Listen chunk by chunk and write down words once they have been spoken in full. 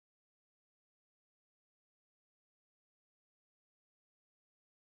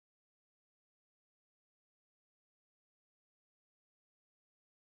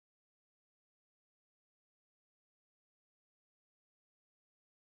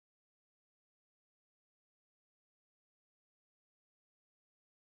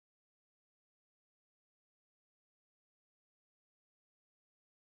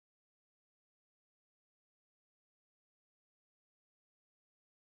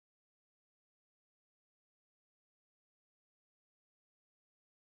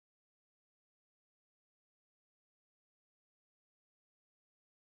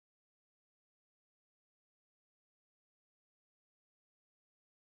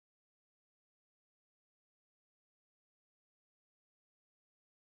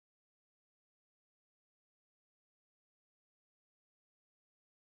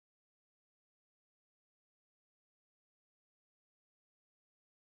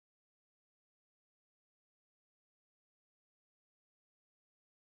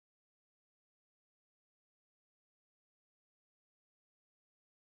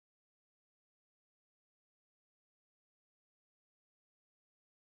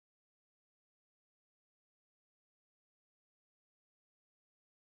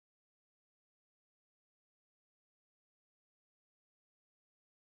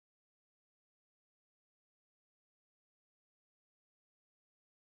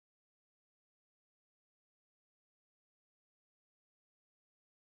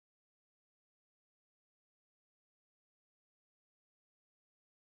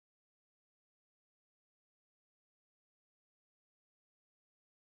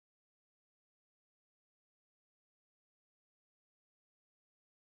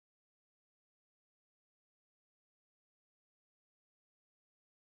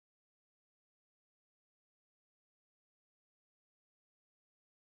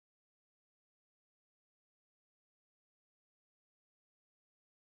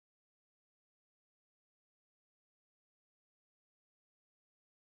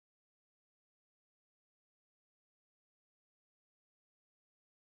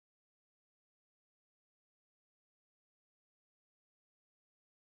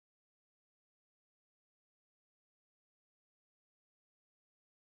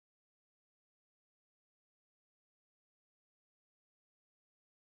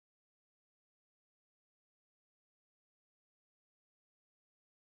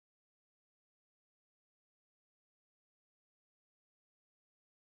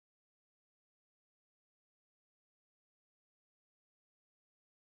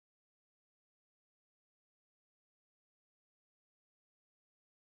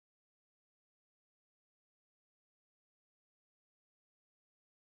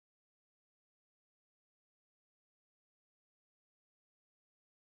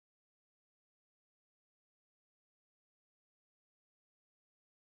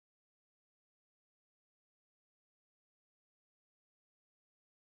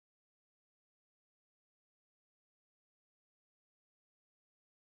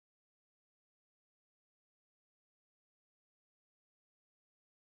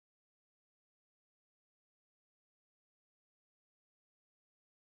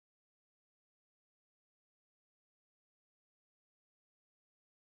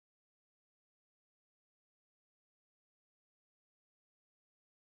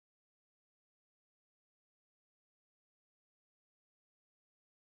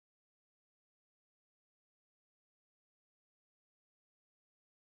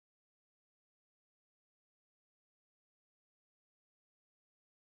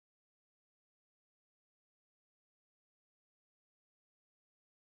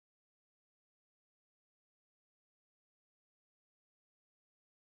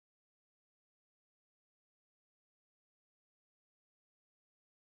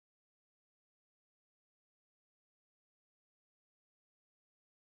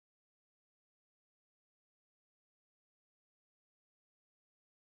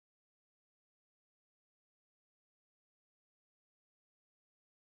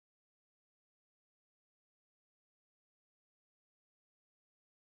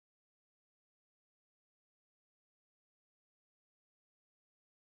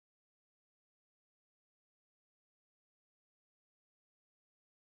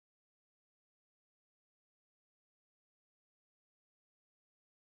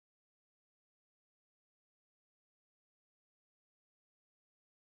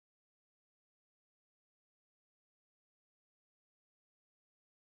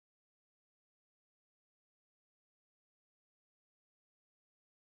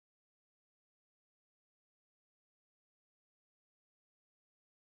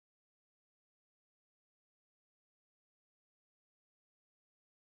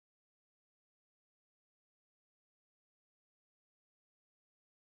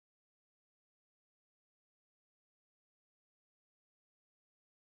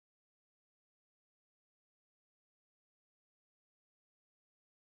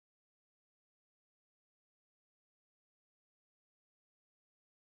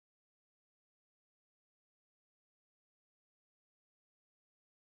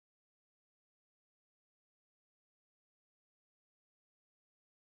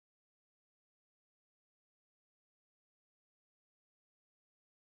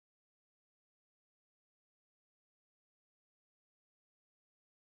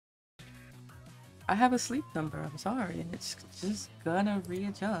I have a sleep number, I'm sorry, and it's just gonna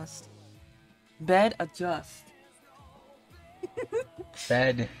readjust. Bed adjust.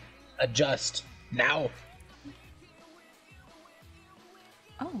 Bed. Adjust. Now.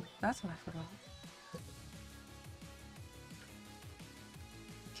 Oh, that's what I forgot.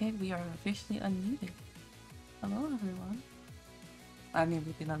 Okay, we are officially unmuted. Hello, everyone. I mean,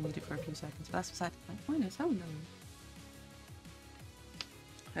 we've been unmuted for a few seconds, but that's beside the point. Is hello.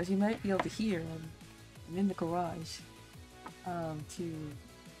 As you might be able to hear, I'm in the garage to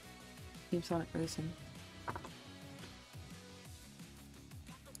Team Sonic Racing.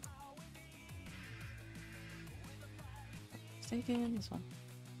 Stay tuned, this one.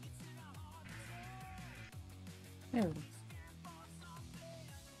 There it is.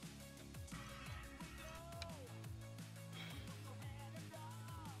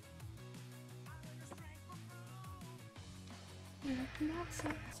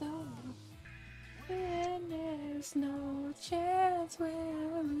 When there's no chance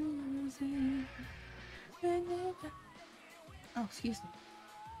we're losing. Oh, excuse me.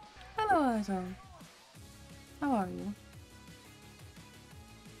 Hello, Izone. How are you?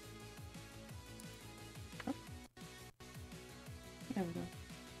 Oh. There we go.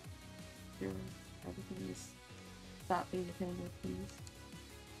 Sure, everything is. Stop being a family, please.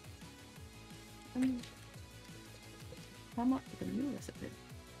 I mean, come up with a new recipe.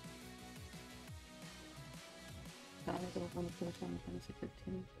 I don't want to finish on the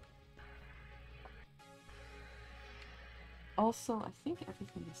 15. Also, I think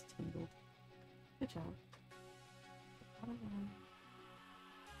everything is tingled. Good job.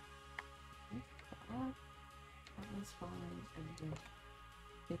 That was fine, and then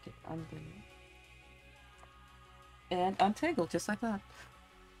make it undo. And untangle, just like that.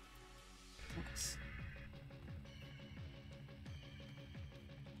 Nice.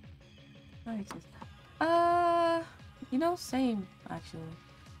 Nice. You know, same, actually.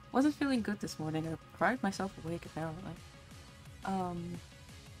 Wasn't feeling good this morning. I cried myself awake, apparently. I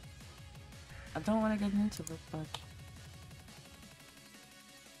don't want to get into it, but...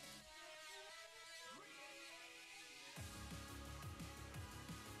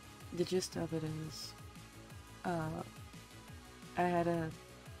 the gist of it is... I had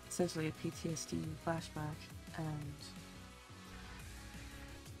essentially a PTSD flashback, and...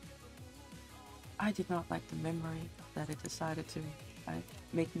 I did not like the memory that it decided to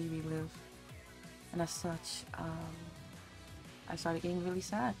make me relive. And as such, I started getting really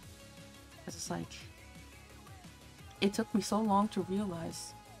sad. Because it's like, it took me so long to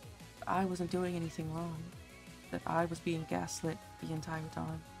realize I wasn't doing anything wrong. That I was being gaslit the entire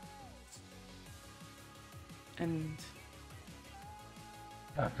time. And...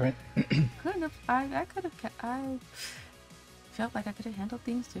 couldn't have, I could have, I felt like I could have handled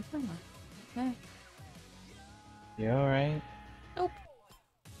things differently. Okay. You alright? Nope.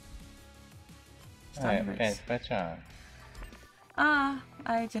 Alright, Fence, what's wrong?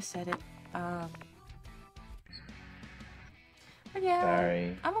 I just said it. But yeah,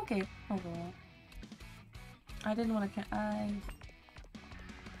 Sorry. I'm okay overall. I didn't want to. I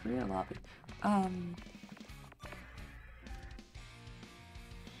real lobby. I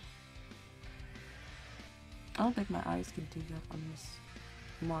don't think my eyes can do that on this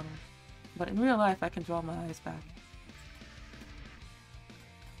model, but in real life, I can draw my eyes back.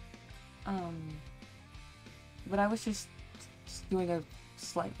 But I was just doing a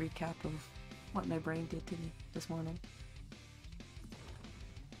slight recap of what my brain did to me this morning.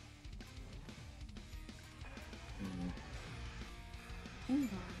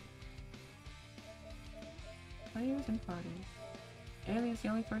 Players and party. Alien's the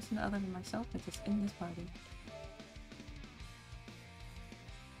only person other than myself that's just in this party.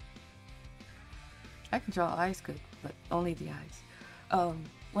 I can draw eyes good, but only the eyes.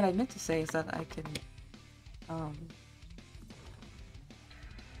 What I meant to say is that I can,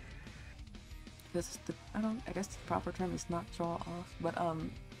 this is the, I guess the proper term is not draw off, but,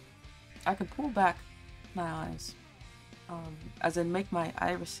 I can pull back my eyes, as in make my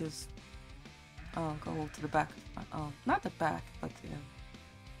irises, go to the back, not the back, but,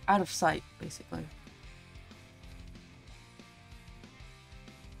 out of sight, basically.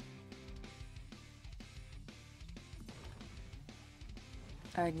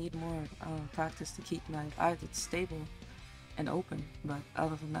 I need more practice to keep my eyelids stable and open, but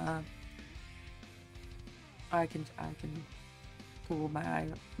other than that, I can pull my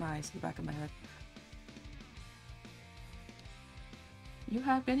eyes to the back of my head. You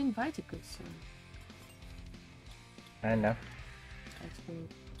have been invited, good sir. I know.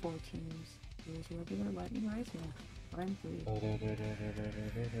 Expert 4 teams. Here's regular lightning race now. Round 3.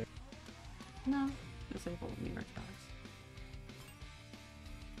 No, disable mirror charge.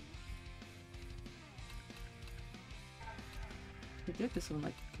 We did this one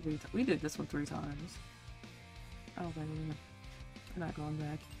like 3 times. We did this one 3 times. I don't think we're not going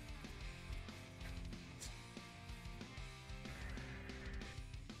back.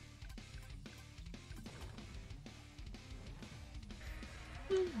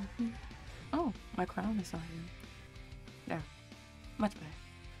 Oh, my crown is on here. There. Much better.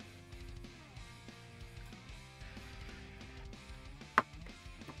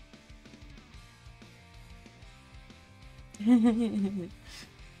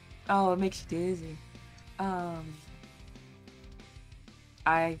 Oh, it makes you dizzy. I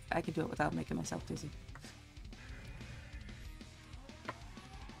can do it without making myself dizzy.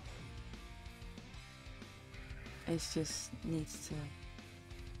 It just needs to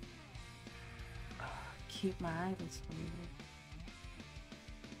keep my eyelids from moving.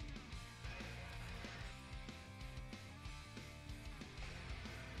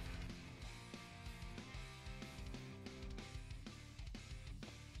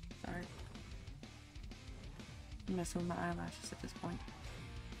 Sorry. I'm messing with my eyelashes at this point.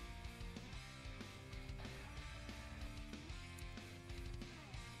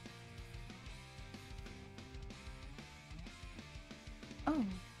 Oh.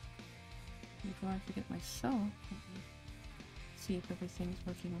 Before I forget myself, see if everything's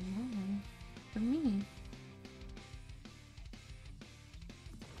working on for me.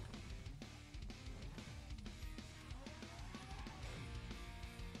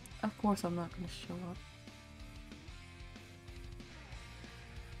 Of course I'm not going to show up.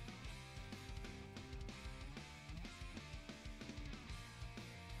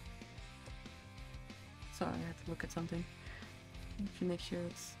 Sorry, I have to look at something to make sure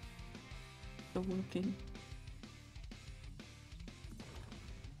it's still working.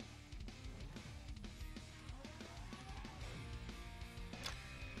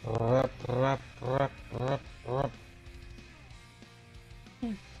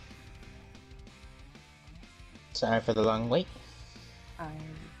 Sorry for the long wait.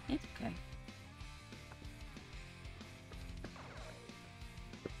 It's okay.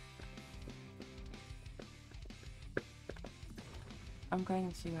 I'm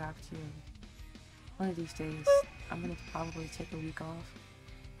going to have to, one of these days, I'm going to probably take a week off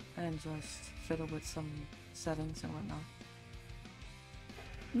and just fiddle with some settings and whatnot.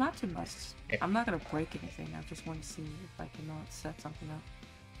 Not too much. I'm not going to break anything. I just want to see if I cannot set something up.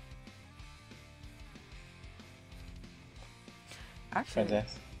 Actually,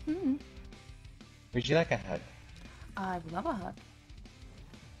 Princess, would you like a hug? I would love a hug.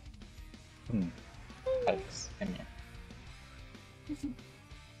 Hugs. Come here. Are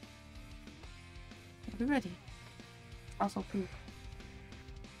we ready? Also poop.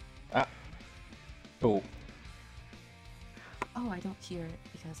 Ah. Oh. Oh, I don't hear it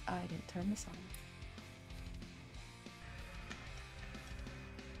because I didn't turn this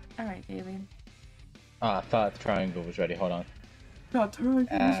on. Alright, alien. Ah, I thought the triangle was ready. Hold on. Not triangle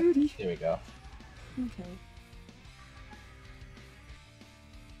is ready. Here we go. Okay.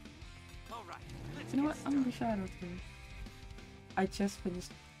 You know what? I'm gonna be Shadow too. I just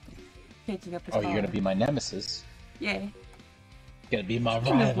finished changing up his Oh, you're gonna be my nemesis? Yeah. You're gonna be my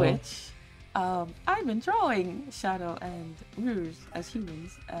Speaking rival. of which, I've been drawing Shadow and Rouge as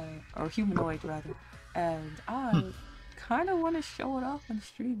humans, or humanoid rather, and I kind of want to show it off on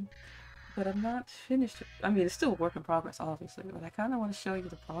stream, but I'm not finished. I mean, it's still a work in progress, obviously, but I kind of want to show you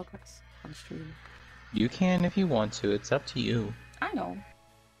the progress on stream. You can if you want to. It's up to you. I know.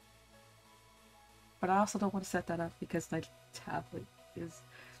 But I also don't want to set that up because my tablet is...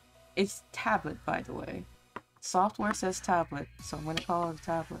 It's tablet, by the way. Software says tablet, so I'm going to call it a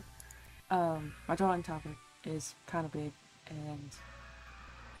tablet. My drawing tablet is kind of big, and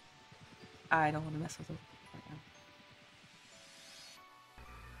I don't want to mess with it right now.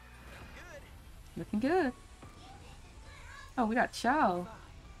 Looking good. Oh, we got Chow.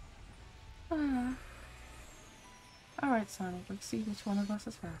 Alright, Sonic, let's see which one of us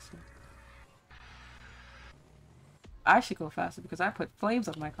is faster. I should go faster because I put flames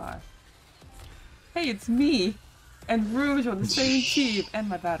on my car. Hey, it's me and Rouge on the same team, and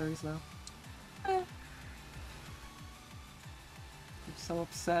my battery's low. I'm so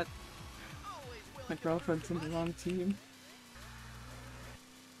upset. My girlfriend's in the wrong team.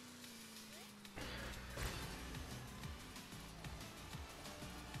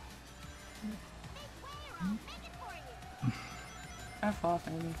 F off,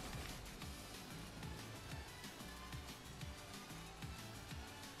 Amy.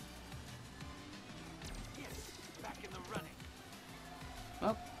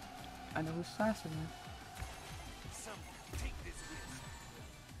 Well, I know who's faster now.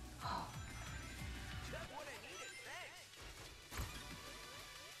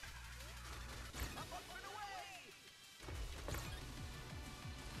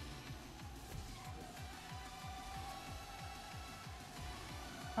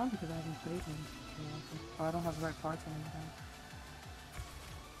 Probably because I haven't played them. Or I don't have the right parts on them.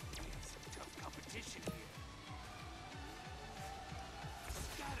 Tough competition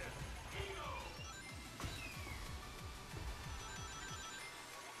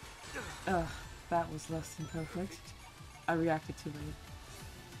here. Ugh, that was less than perfect. I reacted too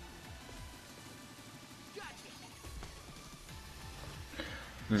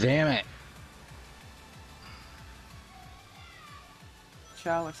late. Damn it.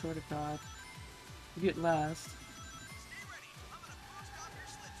 Chow, I swear to God. You get last.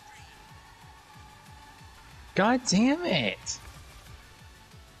 God damn it.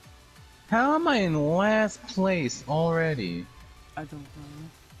 How am I in last place already? I don't know.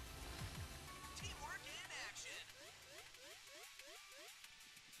 Teamwork in action.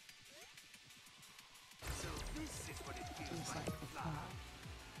 So this is what it feels It's like like to the fly.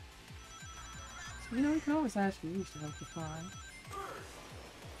 fly. You know, you can always ask you to help you fly.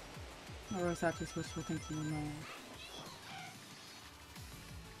 Or is that just wishful thinking in mind?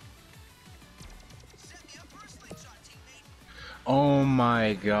 Set me up for a slingshot, teammate. Oh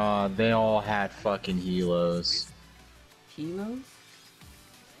my god, they all had fucking helos. Kilos?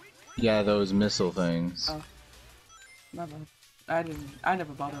 Yeah, those missile things. Oh. My bad. I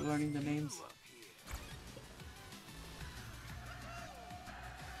never bothered learning the names.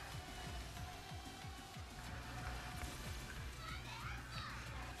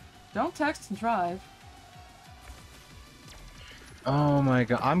 Don't text and drive. Oh my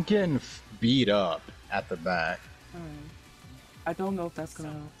god, I'm getting beat up at the back. Alright. I don't know if that's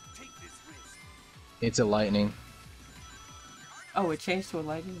gonna help. Take this risk. It's a lightning. Oh, it changed to a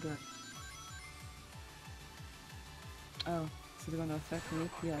lightning gun. Oh, is it gonna affect me?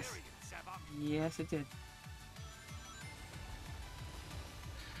 Yes. Yes, it did.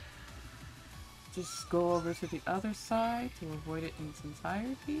 Just go over to the other side to avoid it in its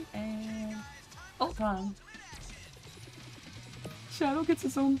entirety, and... Oh, time! Shadow gets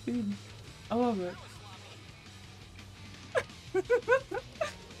his own thing. I love it.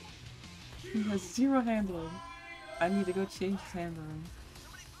 He has zero handling. I need to go change his handling.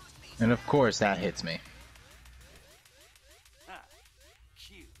 And of course that hits me. Ah,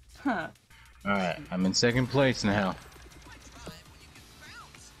 cute. Huh. Alright, I'm in second place now. Why drive when you can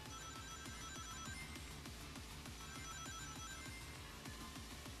bounce?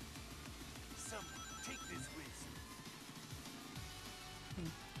 Someone take this risk.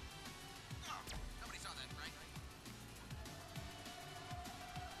 Oh, nobody saw that, right?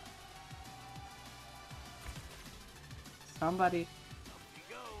 Somebody Up we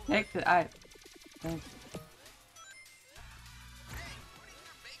go. take the... I... Thank you. Hey, what is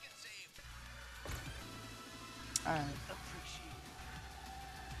your bacon saved? Alright. Appreciate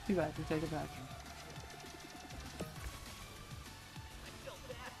it. Too bad, you take it back. I felt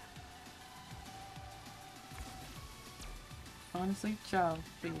bad. Honestly, ciao,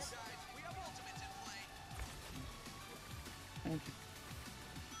 please. Guys, we have ultimates in play. Thank you.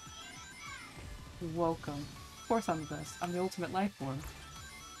 You're welcome. Of course I'm the best. I'm the ultimate life form.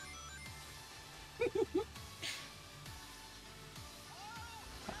 Talking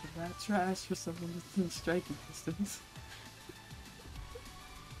about trash for someone within striking distance.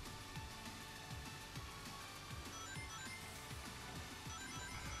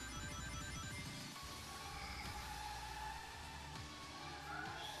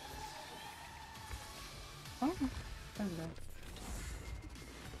 Oh, there we go.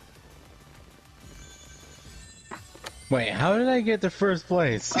 Wait, how did I get to first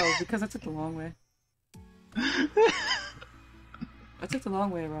place? Oh, because I took the long way. I took the long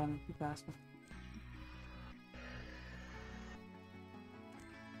way around and faster.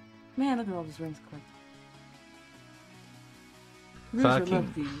 Man, look at all these rings clicked. Really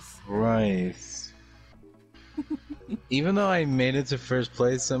love these. Christ. Even though I made it to first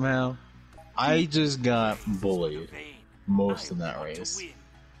place somehow, I just got bullied most of that race.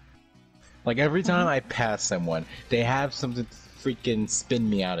 Like every time I pass someone, they have something to freaking spin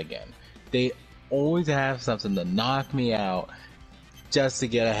me out again. They always have something to knock me out just to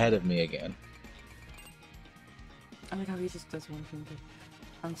get ahead of me again. I like how he just does one finger.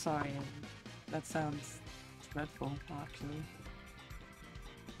 I'm sorry, Andy. That sounds dreadful, actually.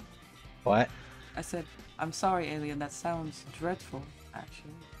 What? I said, I'm sorry, alien. That sounds dreadful,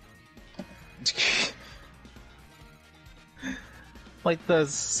 actually. Like the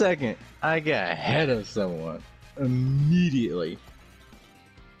second I get ahead of someone, immediately.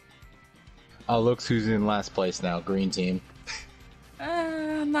 Oh, look who's in last place now. Green team.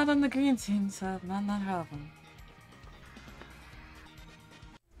 Not on the green team, so not helping.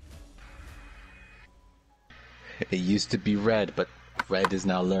 It used to be red, but red is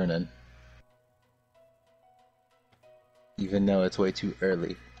now learning. Even though it's way too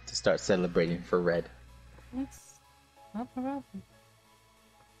early to start celebrating for red. It's not a problem.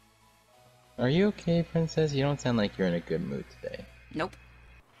 Are you okay, princess? You don't sound like you're in a good mood today. Nope.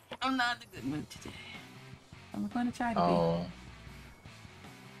 I'm not in a good mood today. I'm going to try to Oh. be.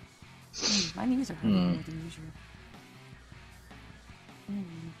 My knees are hurting more than usual. Cool.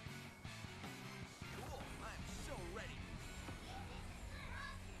 I'm so ready.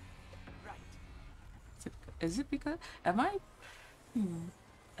 Right. Is it because... Am I...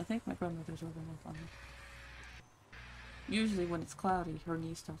 I think my grandmother's rubbing off on me. Usually when it's cloudy, her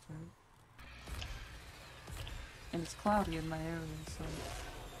knees start to hurt. And it's cloudy in my area, so...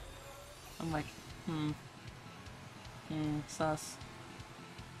 I'm like, sus.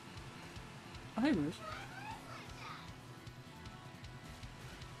 Oh, hey, Rouge.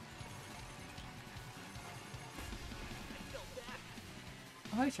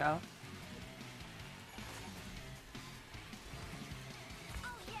 Oh, hey, Chow.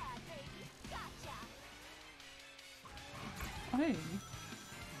 Oh, hey, Amy.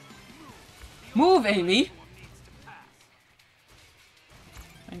 Move, Amy!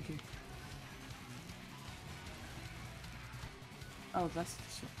 Thank you. Oh, that's the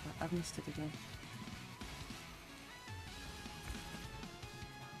shortcut. I've missed it again.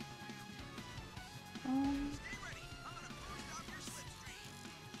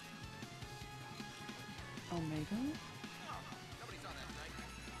 Omega? Nobody's on that tonight.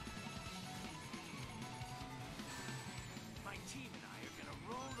 My team and I are gonna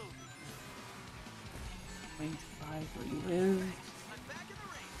roll over. Wait, 5 where you live. I'm back in the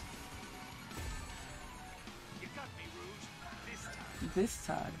race. You got me, Rouge. This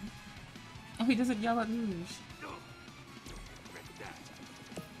time. Oh, he doesn't yell at Rouge.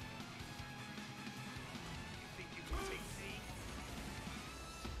 Think you can take me?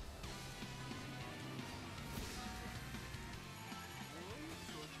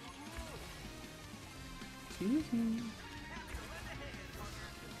 Excuse me.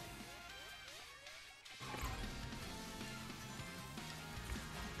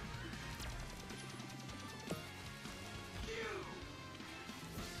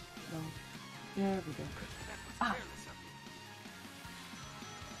 There we go. Ah.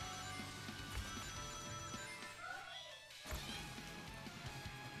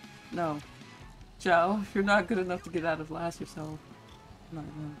 No. Joe, if you're not good enough to get out of last yourself, I'm not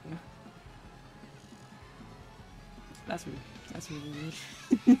going to. That's rude. That's really rude.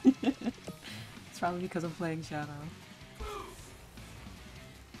 It's probably because I'm playing Shadow.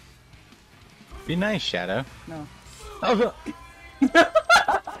 Be nice, Shadow. No. Oh,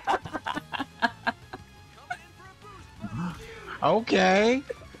 okay.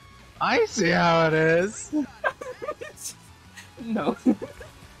 I see how it is. No.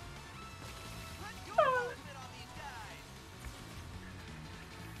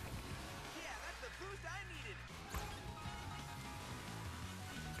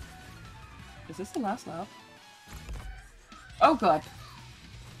 Is this the last lap? Oh god.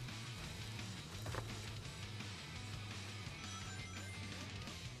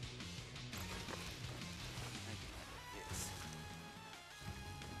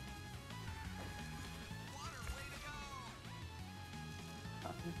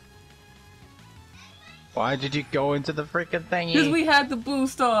 Why did you go into the freaking thingy? Because we had the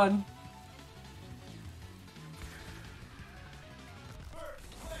boost on.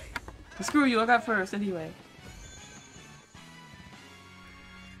 Screw you, I got first anyway.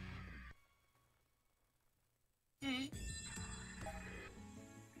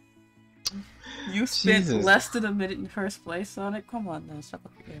 You spent Jesus. less than a minute in first place on it? Come on now, stop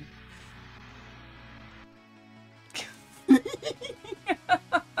up again.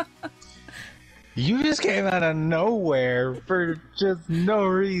 You just came out of nowhere for just no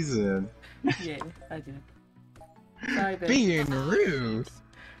reason. Yeah, I did. Sorry, babe. Being rude.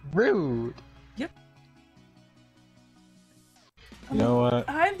 Rude. Yep. You know what?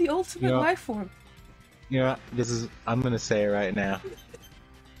 I'm the ultimate You know- life form. You know what? I'm gonna say it right now.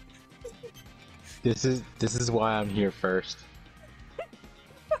 This is why I'm here first.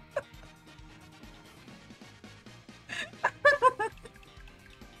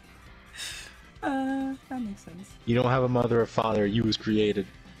 That makes sense. You don't have a mother or father. You was created.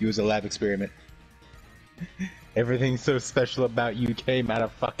 You was a lab experiment. Everything so special about you came out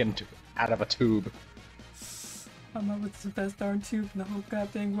of a tube. I'm not with the best darn tube in the whole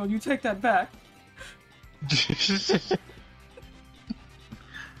goddamn world. You take that back.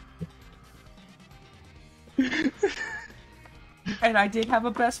 And I did have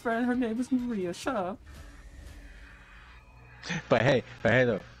a best friend. Her name was Maria. Shut up. But hey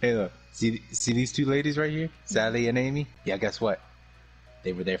though. See these two ladies right here, Sally and Amy. Yeah, guess what?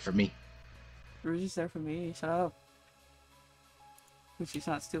 They were there for me. You were just there for me. Shut up. But she's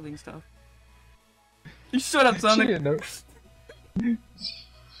not stealing stuff. You shut up, Sonic. She didn't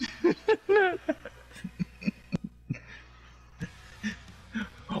know.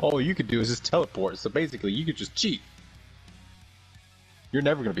 All you could do is just teleport. So basically, you could just cheat. You're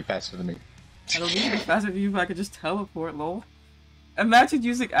never gonna be faster than me. I don't need to be faster than you if I could just teleport, lol. Imagine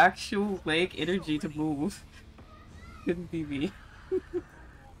using actual leg energy to move. Couldn't be me.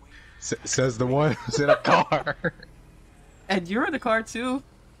 Says the one who's in a car. And you're in the car too.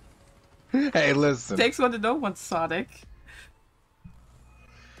 Hey, listen. Takes one to know one, Sonic.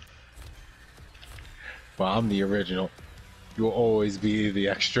 Well, I'm the original. You'll always be the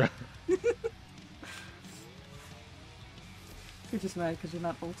extra. You're just mad because you're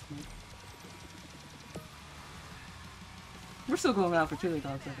not ultimate. We're still going out for chili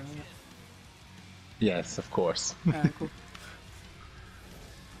dogs, right? Yes, of course. Alright, cool.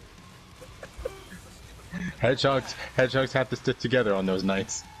 Hedgehogs have to stick together on those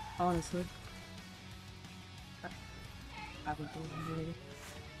nights. Honestly. I would go really.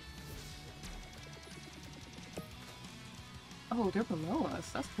 Oh, they're below us.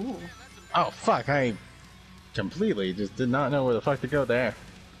 That's cool. Oh fuck! I completely just did not know where the fuck to go there.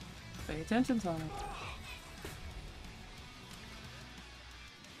 Pay attention, Sonic.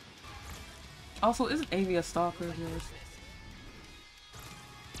 Also, isn't Amy a stalker of yours?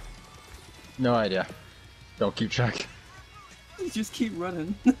 No idea. Don't keep track. You just keep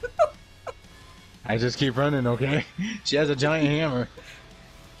running. I just keep running, okay? She has a giant hammer.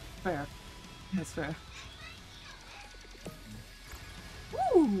 Fair. That's fair.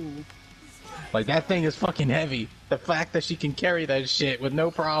 Woo! Like, that thing is fucking heavy. The fact that she can carry that shit with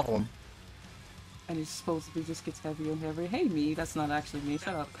no problem. And it supposedly just gets heavier and heavier. Hey, me, that's not actually me.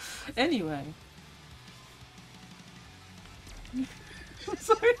 Shut up. Anyway. I'm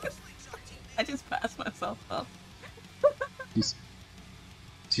sorry. I just passed myself up.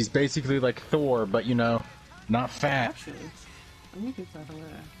 She's basically like Thor, but you know, not fat. Actually, let me get that away.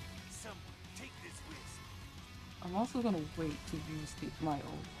 Someone take this risk. I'm also gonna wait to use my ult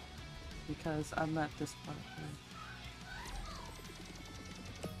because I'm at this part.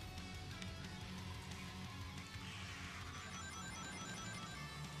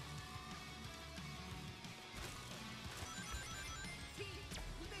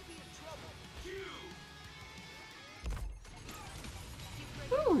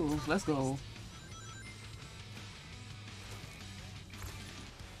 Ooh, let's go.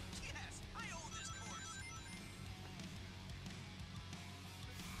 Yes, I own this course.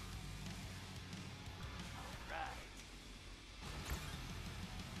 Right.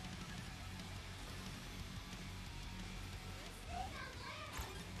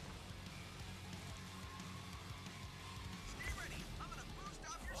 Stay ready. I'm gonna boost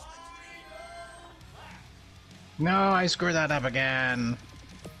off your slipstream. No, I screwed that up again.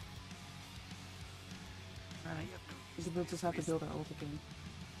 Alright. We'll just have to build our ult again.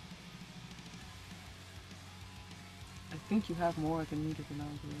 I think you have more than needed to know,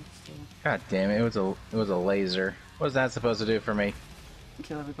 so God damn it! It was a laser. What was that supposed to do for me?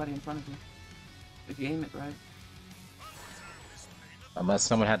 kill everybody in front of you. If you aim it right. Unless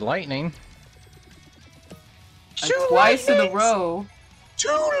someone had lightning. And twice in a row. Two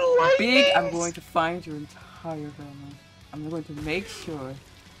lightnings! Big, I'm going to find your entire family. I'm going to make sure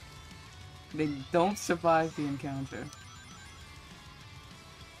they don't survive the encounter.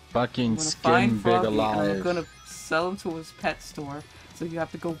 Fucking I'm gonna skin find big Froggy and alive. I'm gonna sell him to his pet store, so you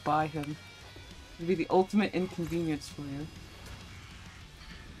have to go buy him. It'll be the ultimate inconvenience for you.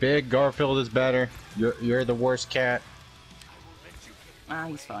 Big Garfield is better. You're the worst cat. Ah,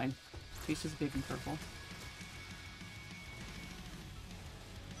 he's fine. He's just big and purple.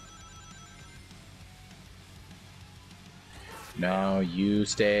 No, you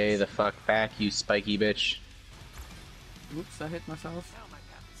stay the fuck back, you spiky bitch. Oops, I hit myself. Now my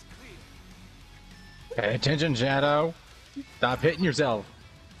path is clear. Pay attention, Shadow. Stop hitting yourself.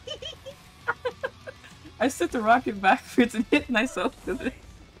 I set the rocket backwards and hit myself with it.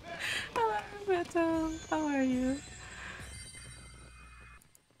 Hello, Beto. How are you?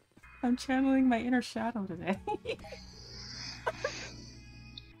 I'm channeling my inner shadow today.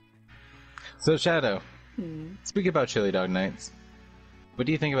 So, Shadow, Hmm. speak about Chili Dog Nights. What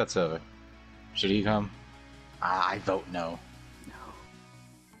do you think about Silver? Should he come? I vote no. No.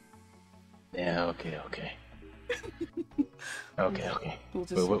 Yeah, okay. Okay. We'll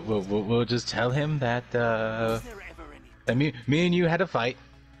just We'll just tell him that Was there ever any that me and you had a fight.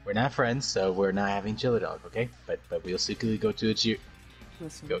 We're not friends, so we're not having chili dogs, okay? But we'll secretly go to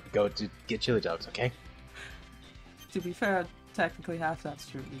listen. go to get chili dogs, okay? To be fair, technically half that's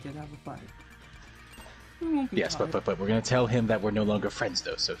true. We did have a fight. We won't be Yes, tied. but we're gonna tell him that we're no longer friends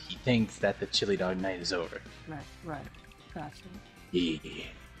though, so he thinks that the chili dog night is over. Right. Gotcha. Yeah.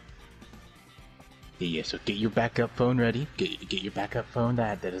 So get your backup phone ready. Get your backup phone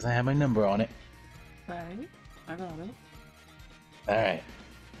that doesn't have my number on it. Right. I got it. All right.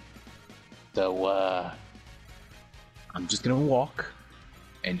 So I'm just gonna walk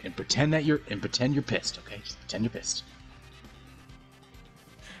and pretend you're pissed, okay? Just pretend you're pissed.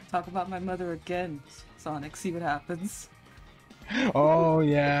 Talk about my mother again, Sonic. See what happens. Oh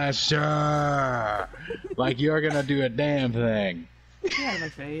yeah, sure. Like you're gonna do a damn thing. Get out of my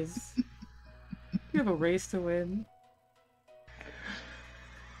face. You have a race to win.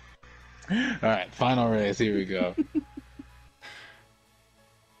 All right, final race. Here we go.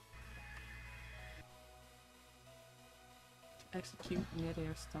 Execute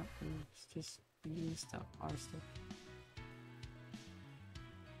mid-air stunt moves. Just use stuff. R stuff.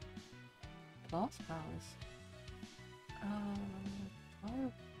 Boss powers.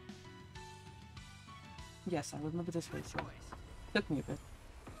 Oh. Yes, I remember this race. Took me a bit.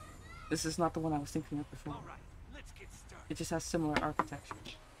 This is not the one I was thinking of before. All right, let's get started. It just has similar architecture.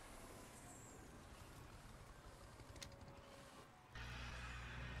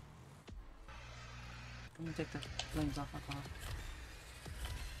 Let me take the flames off my car.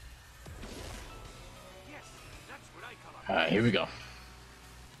 Yes, that's what I call All right, here we go.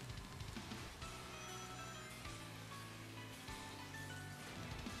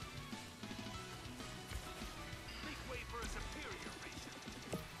 make way for a superior racer.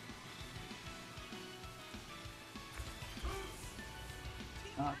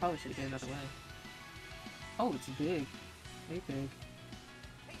 I probably should have gave that away. Oh, it's big. Hey, big.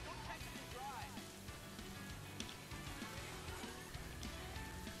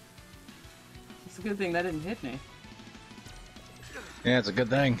 It's a good thing that didn't hit me. Yeah, it's a good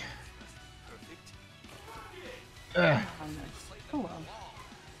thing. Oh, nice. Oh, well.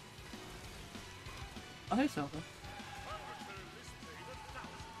 Oh, hey, Silver.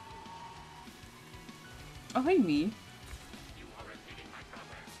 Oh, hey, me.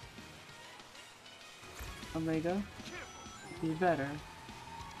 Omega. Be better.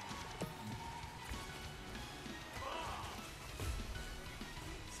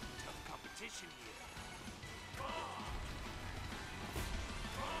 Tough competition here.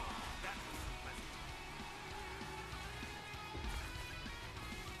 That was pleasant.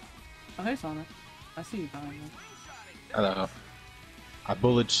 Oh, hey, Sonic. I see you behind me. Hello. I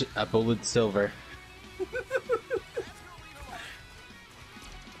bullet Silver.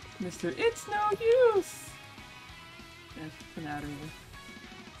 Mr. It's no use! Yeah, get out of here.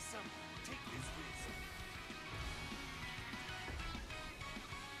 Some take this risk.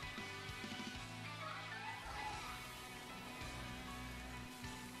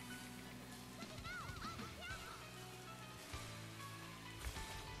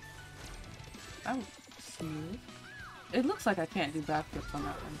 Oh, smooth. It looks like I can't do backflips on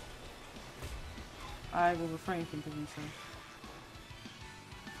that one. I will refrain from doing so.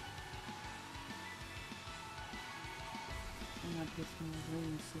 I'm not just gonna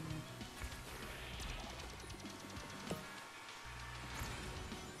really see it.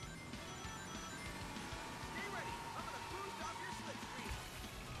 Be ready. I'm gonna boost off your slipstream.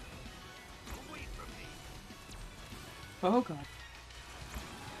 Don't wait for me. Oh god.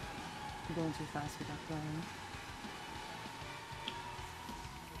 I'm going too fast with that flying.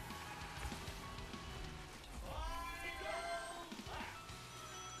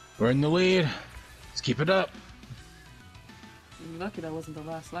 We're in the lead. Let's keep it up. You're lucky that wasn't the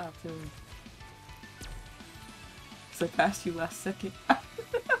last lap, too. So I passed you last second.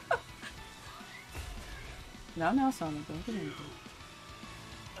 Now, Sonic, don't get anything.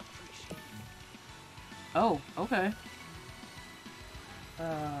 Oh, okay.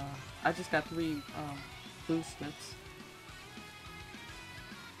 I just got 3, boost slips.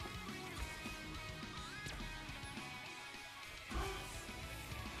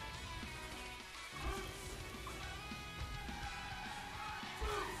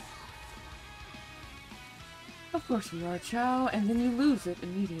 Of course you are, Chow, and then you lose it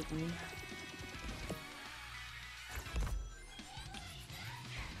immediately.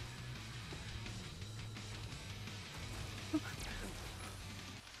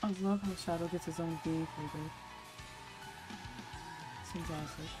 I love how Shadow gets his own being flavor.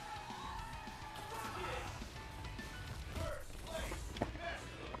 fantastic.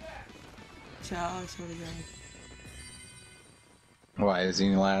 Ciao, I swear to God. Why is he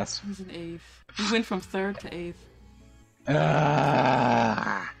last? He's an 8th. He went from 3rd to 8th.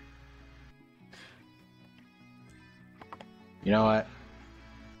 Ah. You know what?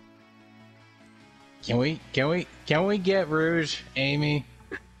 Can we get Rouge, Amy?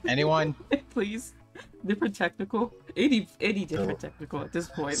 Anyone? Please. Different technical. Any different technical at this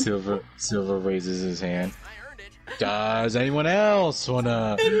point. Silver raises his hand. I earned it. Does anyone else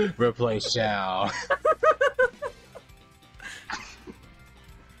wanna replace Shao?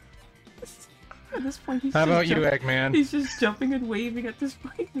 At this point, he's How just about you, Eggman? He's just jumping and waving at this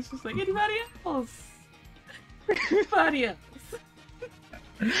point. It's just like, anybody else? Anybody else?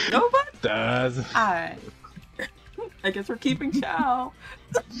 Nobody? Does. Alright. I guess we're keeping Chow.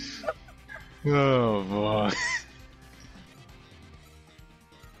 Oh boy.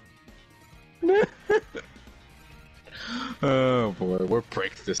 Oh boy, we're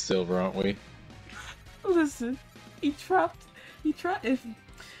pricks to Silver, aren't we? Listen, if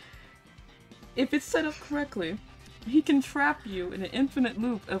it's set up correctly, he can trap you in an infinite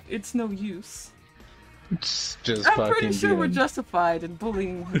loop of it's no use. Just I'm fucking pretty sure we're doing- justified in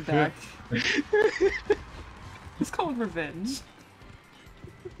bullying him back. It's called revenge.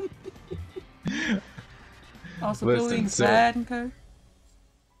 Also, Listen, bullying's so- bad, okay?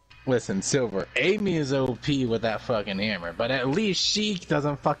 Listen, Silver, Amy is OP with that fucking hammer, but at least she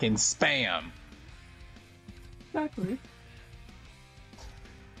doesn't fucking spam. Exactly.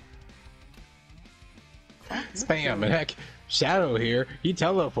 Spam, and heck, Shadow here, he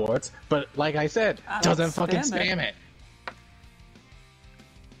teleports, but like I said, I don't doesn't fucking spam spam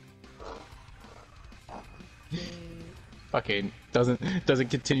it. Fucking doesn't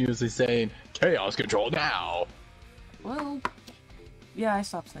continuously saying chaos control now. Well, yeah, I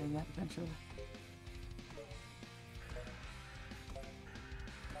stopped saying that eventually.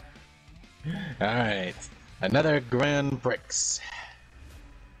 Alright, another Grand Prix.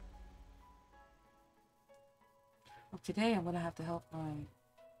 Well, today I'm gonna have to help my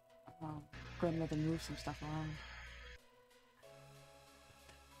grandmother move some stuff around.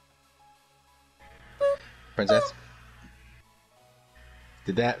 Princess,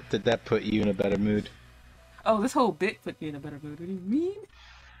 did that put you in a better mood? Oh, this whole bit put me in a better mood. What do you mean?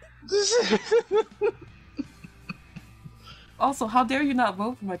 Also, how dare you not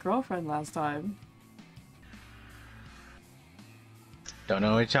vote for my girlfriend last time? Don't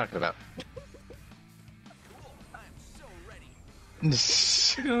know what you're talking about. Cool. I'm so ready.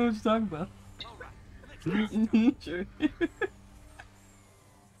 I don't know what you're talking about. All right. Sure.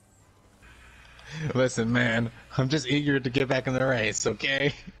 Listen, man, I'm just eager to get back in the race,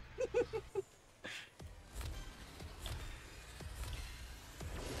 okay? Here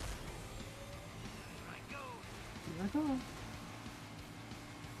I go.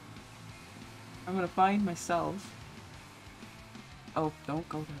 I'm gonna find myself. Oh, don't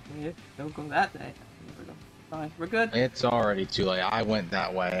go that way. Don't go that way. There we go. Fine, we're good. It's already too late. I went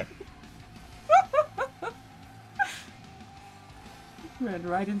that way. Ran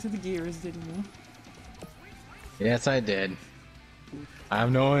right into the gears, didn't you? Yes, I did. I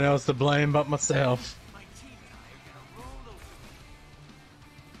have no one else to blame but myself. My team and I are gonna roll over.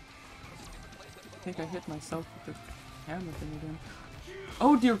 I think I hit myself with the hammer thing again.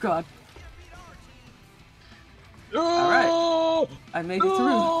 Oh dear God! Oh! I made it through.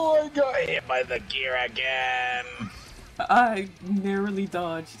 Oh, I got hit by the gear again. I narrowly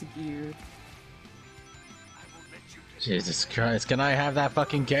dodged the gear. I won't let you get Jesus Christ, can I have that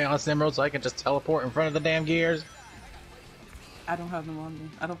fucking Chaos Emerald so I can just teleport in front of the damn gears? I don't have them on me.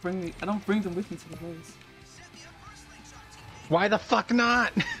 I don't bring them with me to the race. Why the fuck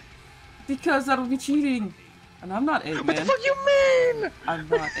not? Because that'll be cheating. And I'm not Eggman. What the fuck you mean? I'm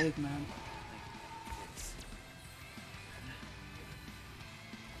not Eggman.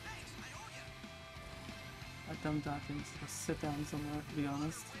 That dumb duck needs to sit down somewhere, to be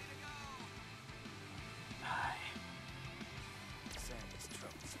honest. Aye. sand is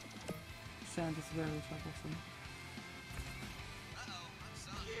trouble. Sand is very troublesome.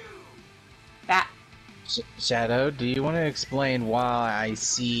 Shadow, do you want to explain why I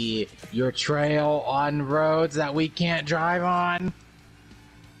see your trail on roads that we can't drive on?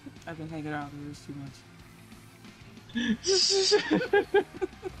 I've been hanging out with this too much.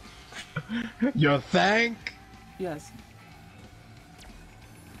 You think? Yes.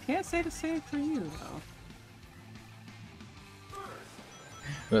 Can't say the same for you, though.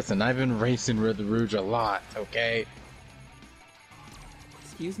 Listen, I've been racing with the Rouge a lot, okay?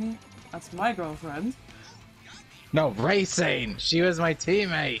 Excuse me? That's my girlfriend. No, racing. She was my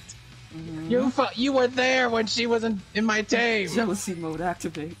teammate. Mm-hmm. You were there when she wasn't in my team. Jealousy mode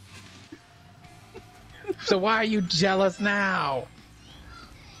activate. So why are you jealous now?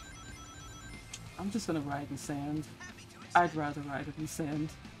 I'm just gonna ride in sand. I'd rather ride it in sand.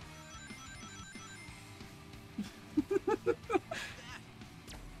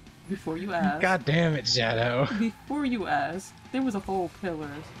 Before you ask. God damn it, Shadow. Before you ask, there was a whole pillar.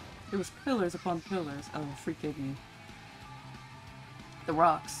 There was pillars upon pillars of freaking the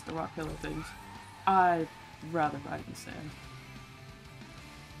rock pillar things. I'd rather ride in sand.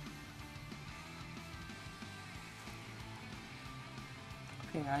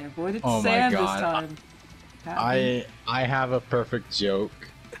 Okay, I avoided Oh my sand this God. time. Happy. I have a perfect joke.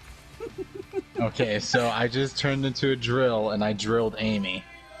 Okay, so I just turned into a drill and I drilled Amy.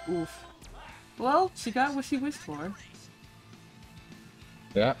 Oof. Well, she got what she wished for.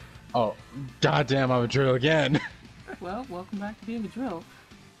 Yeah. Oh, goddamn! I'm a drill again. Well, welcome back to being a drill.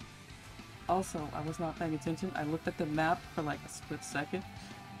 Also, I was not paying attention. I looked at the map for like a split second.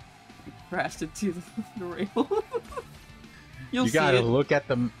 It crashed into the rail. You'll You see gotta it. look at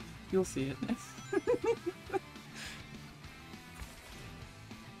the. You'll see it.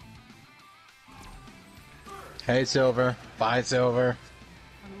 Hey, Silver. Bye, Silver.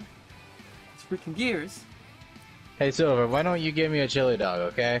 It's freaking gears. Hey, Silver. Why don't you give me a chili dog,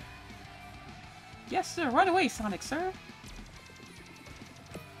 okay? Yes, sir. Run away, Sonic, sir.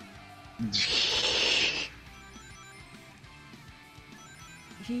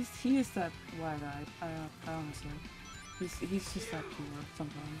 He is that wide-eyed. I honestly, he's just that pure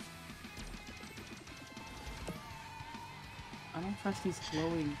sometimes. I don't trust these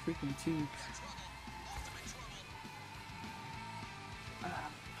glowing freaking tubes.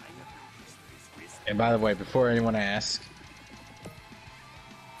 And by the way, before anyone asks,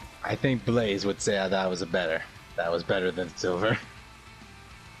 I think Blaze would say that was better. That was better than Silver.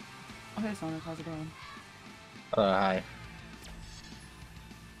 Oh, hey, Sonic, how's it going? Hi.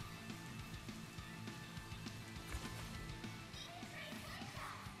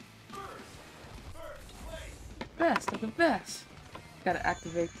 Best of the best. Gotta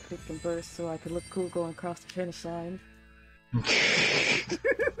activate the freaking burst so I can look cool going across the finish line.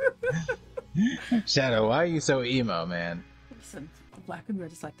 Shadow, why are you so emo, man? Listen, black and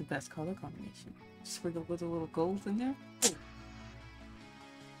red is like the best color combination. Sprinkle with a little gold in there. Ooh.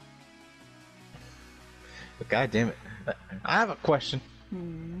 But God damn it! I have a question.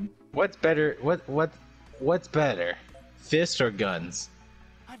 Hmm. What's better? What's better? Fists or guns?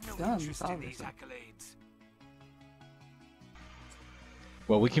 I've no Guns, interest in these obviously. accolades.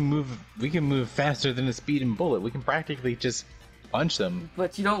 Well, we can move faster than a speeding bullet. We can practically just punch them.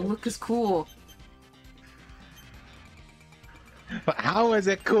 But you don't look as cool. But how is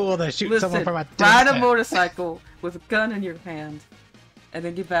it cool to shoot Listen, someone from a ride a distance? motorcycle with a gun in your hand, and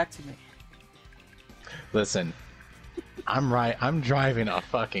then get back to me. Listen, I'm driving a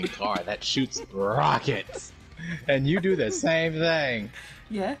fucking car that shoots rockets, and you do the same thing.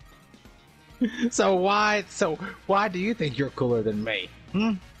 Yeah. So why do you think you're cooler than me?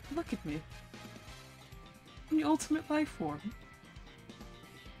 Hmm? Look at me. I'm the ultimate life form.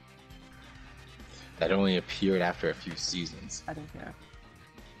 That only appeared after a few seasons. I don't care.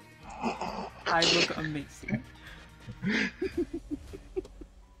 I look amazing.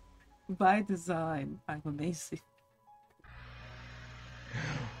 By design, I'm amazing.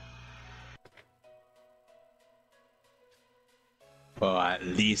 Well, at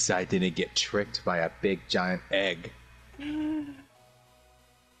least I didn't get tricked by a big giant egg.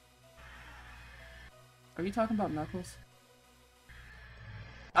 Are you talking about Knuckles?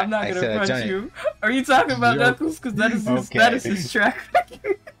 I'm not I gonna said a punch giant- you. Are you talking about You're- Knuckles? Because that is his, Okay. that is his track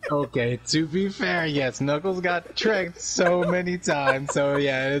record. Okay, to be fair, yes, Knuckles got tricked so many times, so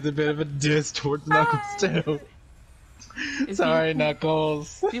yeah, it's a bit of a diss towards Knuckles too. If Sorry, you,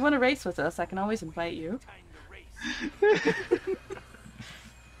 Knuckles. if you want to race with us, I can always invite you. Time to race.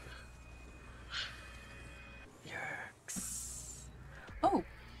 Yerks. Oh,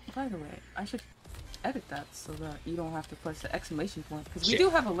 by the way, I should edit that so that you don't have to press the exclamation point, because we Shit. do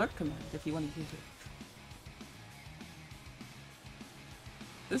have alert command if you want to use it.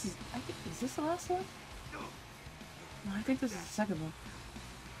 This is, I think, is this the last one? No, I think this is the second one.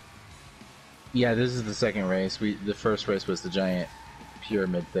 Yeah, this is the second race. The first race was the giant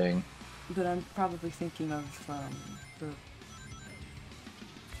pyramid thing. But I'm probably thinking of the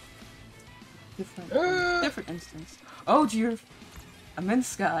different instance. Oh dear, I'm in the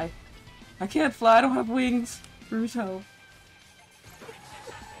sky. I can't fly. I don't have wings. Bruto.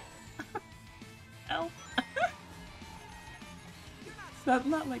 Ow.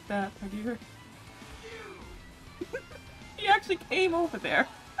 Not like that, my dear. He actually came over there.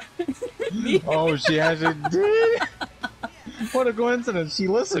 Me. Oh, she actually did? What a coincidence, she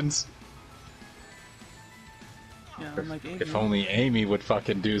listens. Yeah, I'm like, Amy. If only Amy would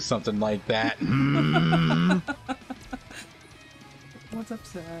fucking do something like that. What's up,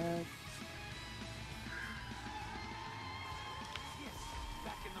 Zach?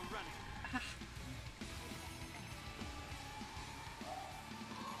 Back in the running.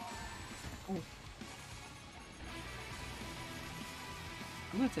 Oh.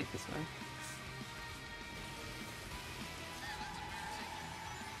 I'm gonna take this way.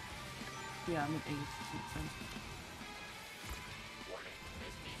 Yeah, I'm at 8. Makes sense.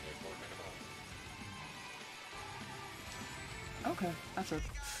 Okay, that's it.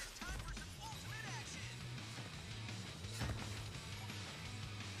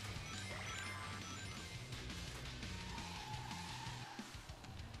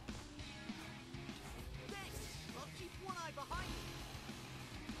 Thanks. I'll keep one eye behind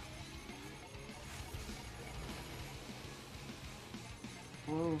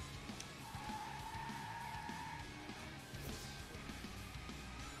you. Whoa.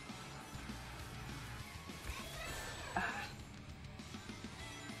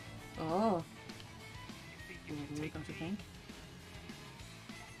 Oh. Really, don't you think?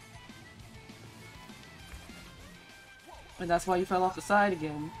 And that's why you fell off the side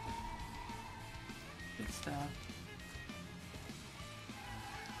again. Good stuff.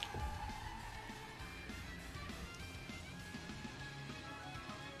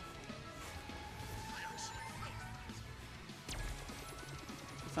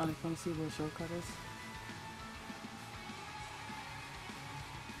 Sonic, want to see where the shortcut is?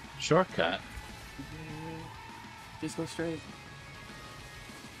 Shortcut? Yeah. Just go straight.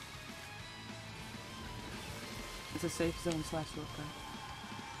 It's a safe zone / shortcut.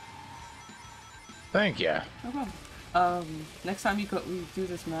 Thank you. No problem. Next time we do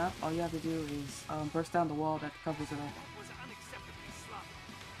this map, all you have to do is burst down the wall that covers it up. Was unacceptably sloppy.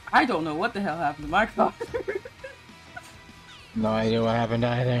 I don't know what the hell happened to my car. No idea what happened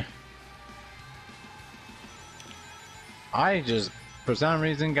either. I just, for some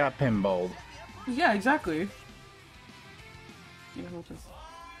reason, got pinballed. Yeah, exactly. You know,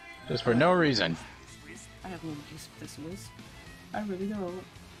 Just for no reason. I have no use for this whiz. I really don't.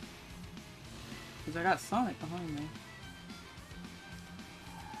 Because I got Sonic behind me.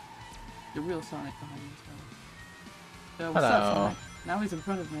 The real Sonic behind me. So, what's up, Hello. Sonic? Now he's in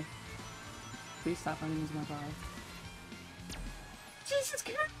front of me. Please stop running into my car. Jesus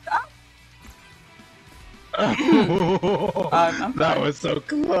Christ! I'm That fine. was so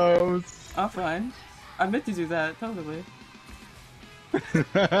close. I'm fine. I meant to do that, totally.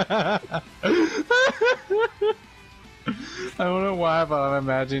 I don't know why, but I'm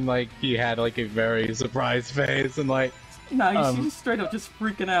imagining like he had like a very surprised face and like. Nah, he's just straight up just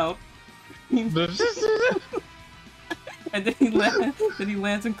freaking out. And then he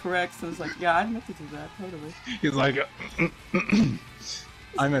lands and corrects and is like, yeah, I meant to do that, totally. He's like,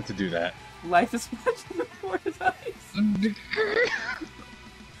 I meant to do that. Life is flashing before his eyes.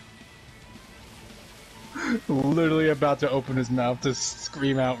 Literally about to open his mouth to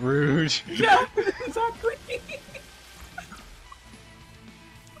scream out Rouge. Yeah, exactly.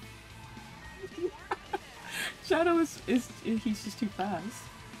 Shadow is he's just too fast.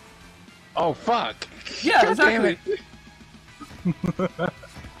 Oh fuck! Yeah, God damn exactly.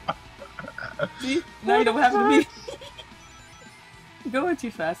 See? Now you know what happened to me. Going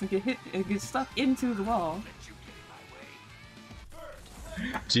too fast and get hit and get stuck into the wall.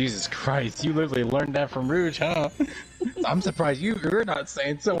 Jesus Christ, you literally learned that from Rouge, huh? I'm surprised you're not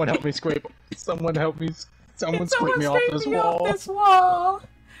saying someone help me scrape. Someone help me. Someone scrape me off this wall. Off this wall.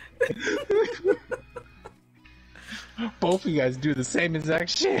 Both of you guys do the same exact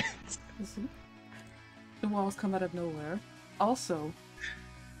shit. Listen, the walls come out of nowhere. Also,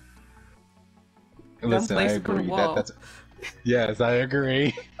 Listen, I place to put a agree. wall. That's. Yes, I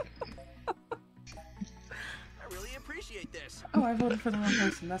agree. I really appreciate this. oh, I voted for the wrong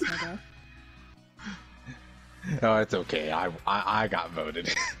person. That's my bad. Oh, it's okay. I got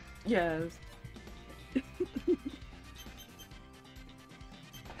voted. Yes.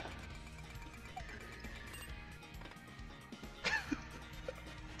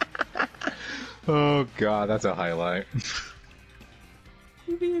 Oh god, that's a highlight.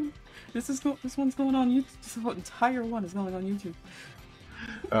 You mean this one's going on YouTube? This whole entire one is going on YouTube.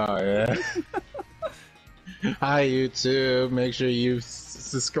 Oh yeah. Hi YouTube, make sure you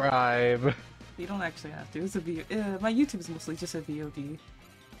subscribe. You don't actually have to. It's a VO. My YouTube is mostly just a VOD,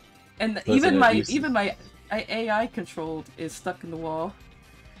 and Listen, even my if you- even my AI controlled is stuck in the wall.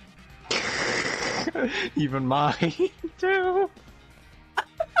 Even mine too.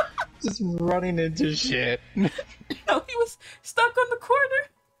 Just running into shit. No, he was stuck on the corner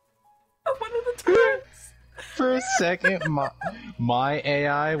of one of the turrets. For a second, my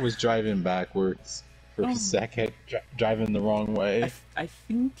AI was driving backwards. For a second, driving the wrong way. I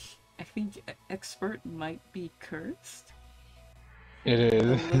think expert might be cursed. It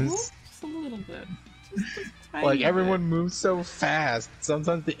is. Just a little bit. Just a tiny Like everyone bit. moves so fast.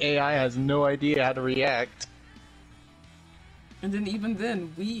 Sometimes the AI has no idea how to react. And then even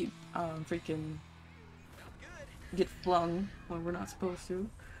then, we freaking get flung when we're not supposed to.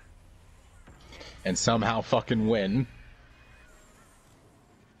 And somehow fucking win.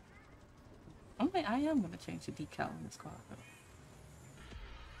 Oh wait, I am gonna change the decal in this car though.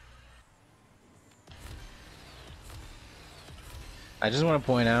 I just want to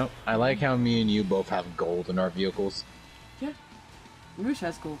point out, I like how me and you both have gold in our vehicles. Yeah. Rouge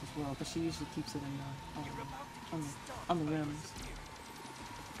has gold as well, but she usually keeps it in on the rims.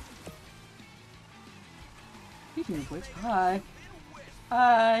 Speaking of which, hi.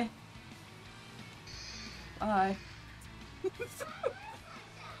 Hi. Hi.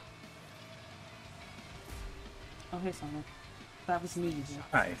 Oh, hey, Sonic. That was me, yeah.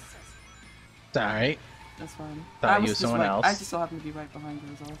 Hi. It's alright. That's fine. Thought you was was just someone else. I just so happened to be right behind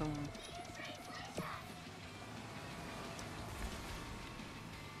you, is all. Don't worry.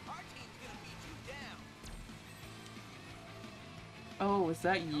 Our team's gonna beat you down. Oh, is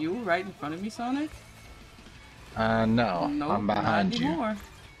that you right in front of me, Sonic? No. Nope, I'm behind not you. anymore.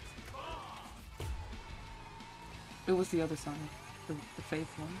 It was the other Sonic, the fake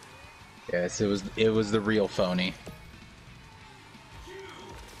one. Yes, it was the real phony.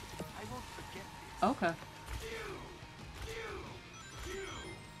 I won't forget this. Okay.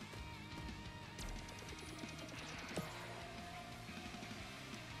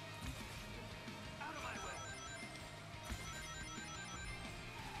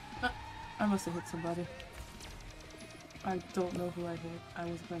 I must have hit somebody. I don't know who I hit. I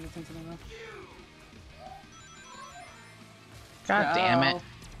wasn't paying attention enough. God damn it. Ow.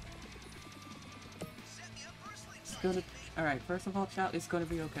 It's gonna. Alright, first of all, child, it's gonna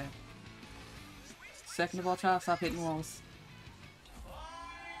be okay. Second of all, child, stop hitting walls.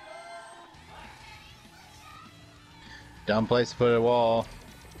 Dumb place to put a wall.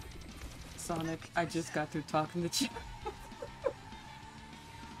 Sonic, I just got through talking to you.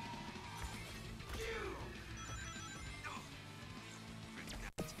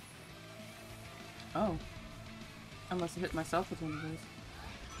 Oh. I must have hit myself with one of those.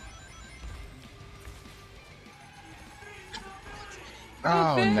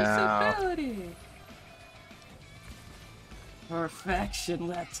 Oh no. Invincibility! Perfection,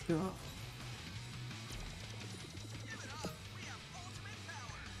 let's go.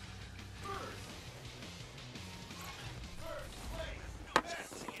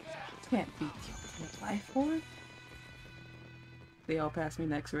 Can't beat you with Ps4. They all passed me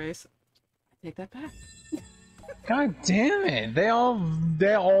next race. I take that back. God damn it! They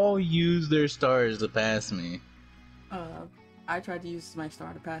all use their stars to pass me. I tried to use my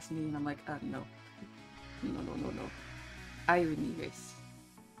star to pass me, and I'm like, no. No. I already race.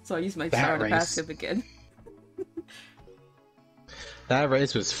 So I used my star to pass him again. That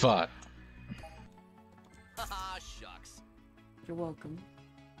race was fucked. Haha, shucks. You're welcome.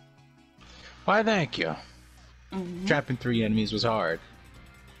 Why, thank you. Mm-hmm. Trapping 3 enemies was hard.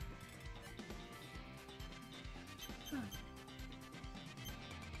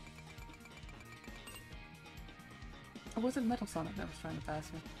 Or was it Metal Sonic that was trying to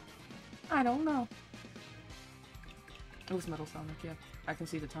pass me? I don't know. It was Metal Sonic, yeah. I can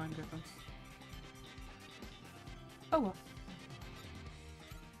see the time difference. Oh well.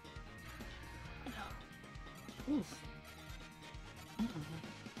 Oof.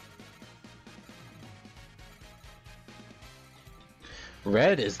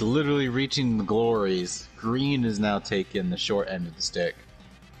 Red is literally reaching the glories. Green is now taking the short end of the stick.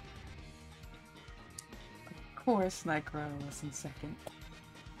 Of course, Nightcrow was in second.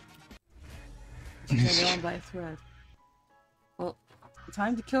 She's on by a thread. Well,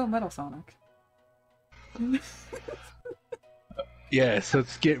 time to kill Metal Sonic. Yes,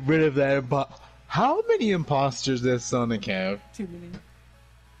 let's get rid of that. How many imposters does Sonic have? Too many.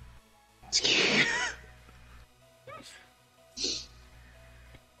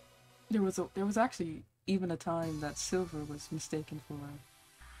 There was actually even a time that Silver was mistaken for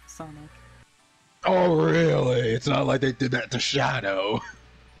Sonic. Oh, really? It's not like they did that to Shadow.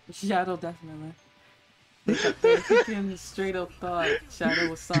 Shadow definitely. They freaking straight up thought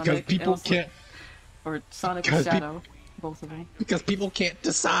Shadow was Sonic. Because people and can't. or Sonic because was Shadow. Both of them. Because people can't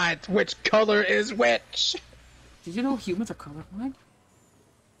decide which color is which. Did you know humans are colorblind?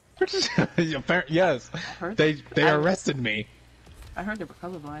 Yes, heard- they I- arrested me. I heard they were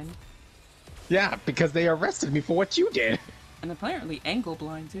colorblind. Yeah, because they arrested me for what you did. And apparently angle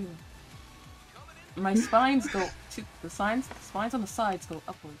blind too. My spines go to the spines on the sides go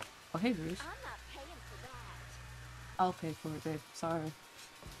upward. Oh hey Rouge. I'm not paying for that. I'll pay for it, babe. Sorry.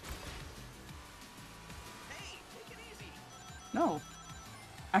 Hey, take it easy. No.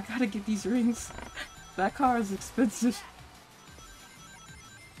 I gotta get these rings. That car is expensive.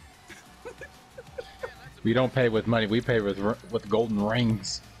 We don't pay with money. We pay with golden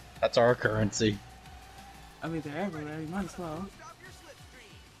rings. That's our currency. I mean they're everywhere, you might as well. Stop your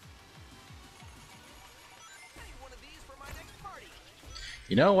slipstream. Hey, one of these for my next party.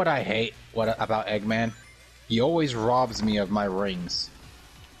 You know what I hate about Eggman? He always robs me of my rings.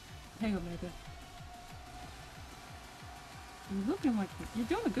 Hey Omega. You're looking like you're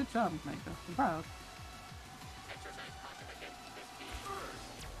doing a good job, Omega. I'm proud.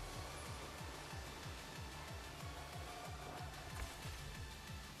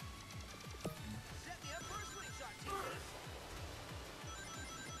 Set me up for a slingshot team.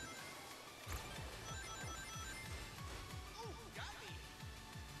 Ooh, got me.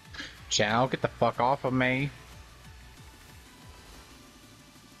 Chow, get the fuck off of me.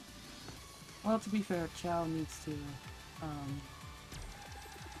 Well, to be fair, Chow needs to,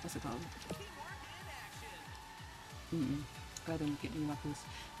 what's it called? Teamwork in action. Go ahead and get me like this.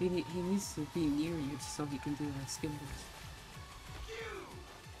 He needs to be near you so he can do a skill boost.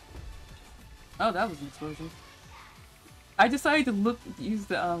 Oh, that was an explosion. I decided to use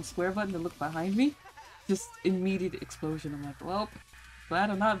the square button to look behind me. Just immediate explosion. I'm like, well, glad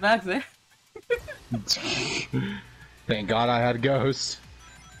I'm not back there. Thank God I had Ghost.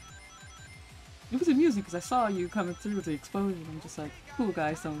 It was amusing because I saw you coming through with the explosion. I'm just like, cool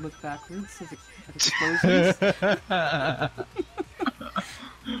guys don't look backwards at explosions.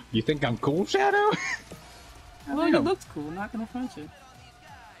 You think I'm cool, Shadow? Well, you looked cool, not gonna front you.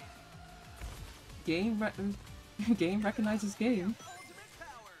 Game recognizes game. Ultimate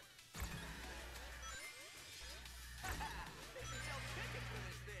power. They should sell tickets for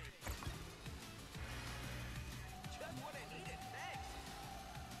this thing. Just what I needed. Thanks.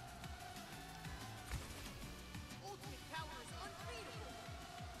 Ultimate power is unbeatable.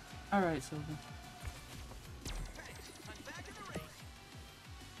 Alright, Silver. Thanks. I'm back in the race.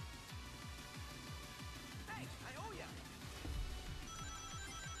 Hey, I owe ya.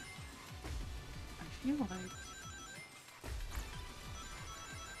 I feel like...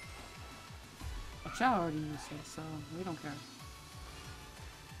 A Chow already used it, so we don't care.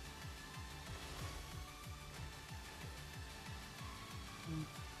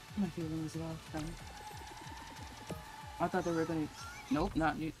 My feelings left them. I thought they were gonna... Nope,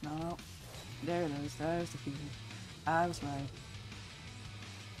 not new. No. There it is. There's the feeling. I was right.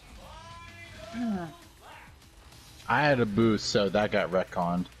 I had a boost, so that got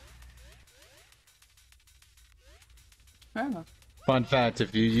retconned. Fair enough. Fun fact,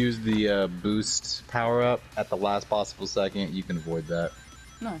 if you use the boost power-up at the last possible second, you can avoid that.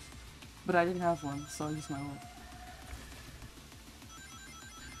 Nice. But I didn't have one, so I used my ult.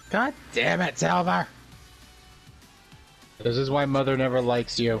 God damn it, Silver! This is why Mother never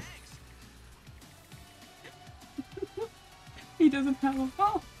likes you. He doesn't have a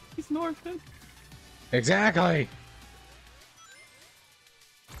phone. He's an orphan. Exactly!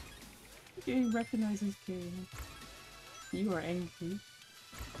 Game recognizes game. You are angry.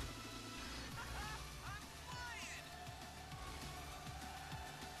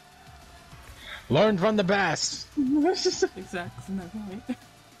 Learn from the best! Exactly, isn't that right?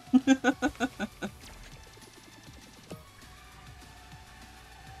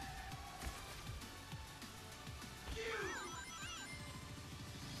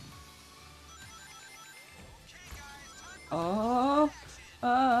 Oh,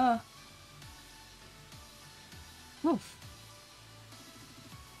 oof.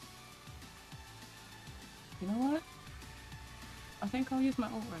 You know what? I think I'll use my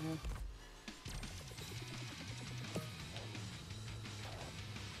ult right here.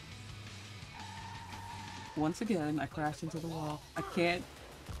 Once again, I crashed into the wall. I can't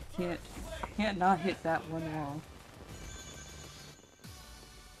not hit that one wall.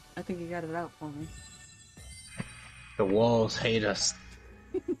 I think he got it out for me. The walls hate us.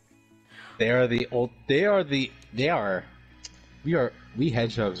 We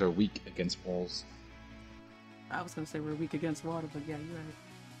hedgehogs are weak against walls. I was gonna say we're weak against water, but yeah, you're right.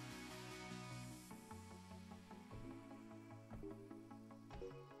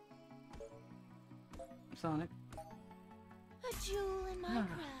 Sonic. jewel in my Ah.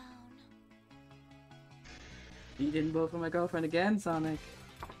 crown. You didn't vote for my girlfriend again, Sonic.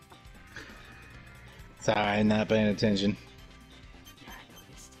 Sorry, not paying attention. Yeah, I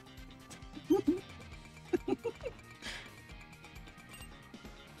noticed.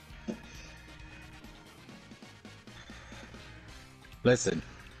 Listen,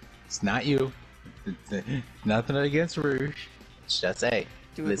 it's not you. Nothing against Rouge. It's just hey.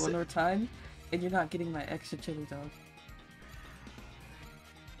 Do it Listen. one more time, and you're not getting my extra chili dog.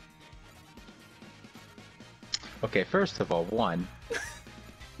 Okay, first of all, one.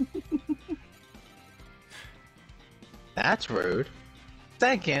 That's rude.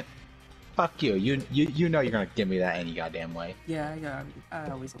 Second, fuck you. You know you're gonna give me that any goddamn way. Yeah, I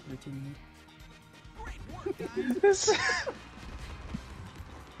always look at you. Great work, guys.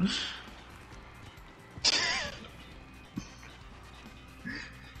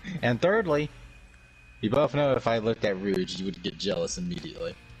 And thirdly, you both know if I looked at Rouge, you would get jealous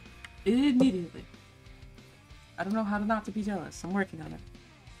immediately. Immediately. I don't know how to not to be jealous. I'm working on it.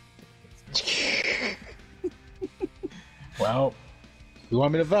 Well, if you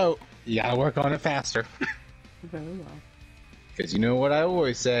want me to vote, you gotta work on it faster. Very well. Because you know what I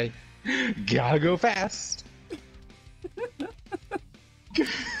always say, gotta go fast.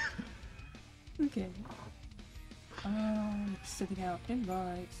 Okay. Sitting out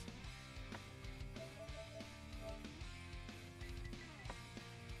invites.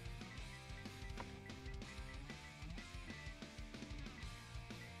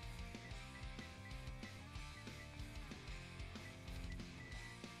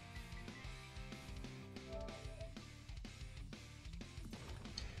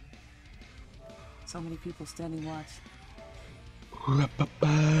 So many people standing watch.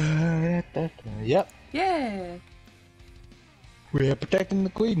 Yep, Yeah! we are protecting the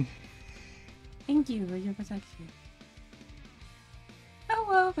queen. Thank you for your protection.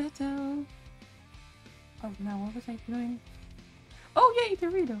 Hello, Beto. Oh, now what was I doing? Oh, yay,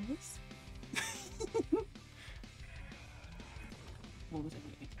 Doritos! What was I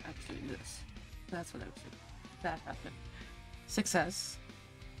doing? Actually, this. That's what I was doing. That happened. Success.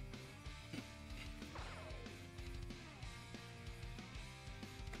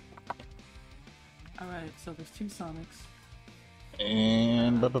 Alright, so there's two Sonics.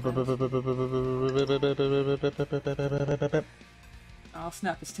 And I'll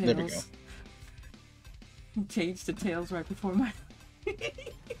snap his tails. There we go. Change the tails right before my...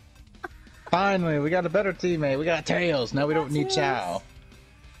 finally, we got a better teammate. We got Tails. Now we don't need Tails. Chow.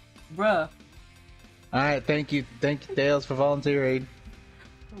 Bruh. Alright, thank you, Tails, for volunteering.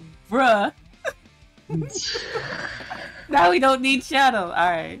 Bruh. Now we don't need Shadow.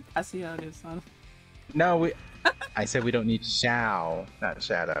 Alright, I see how it is, son. No, I said we don't need Chow, not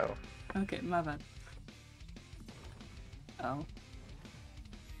Shadow. Okay, my bad. Oh.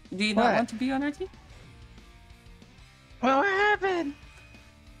 Do you not What? want to be on our team? What happened?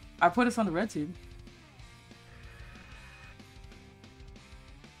 I put us on the red team.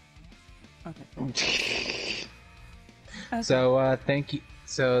 Okay. Cool. So, thank you.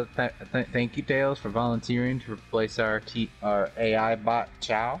 So, thank you, Tails, for volunteering to replace our AI bot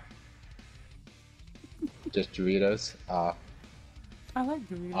Chow. Just Doritos. I like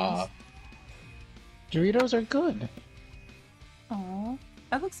Doritos. Doritos are good. Aw,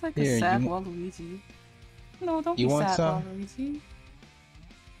 that looks like Here, a sad you- Waluigi. No, don't You be want sad, some? Waluigi.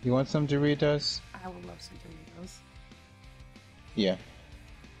 You want some Doritos? I would love some Doritos. Yeah.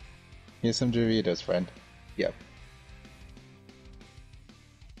 Here's some Doritos, friend. Yep.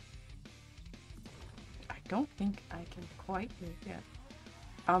 I don't think I can quite do it yet.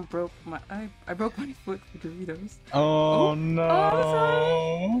 I broke my foot for Doritos. Oh, Oh,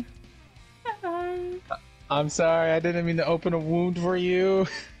 no! sorry. I'm sorry, I didn't mean to open a wound for you.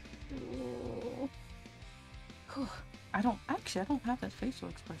 I don't have that facial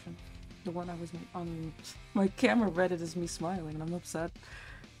expression. The one I was on my camera read it as me smiling, and I'm upset.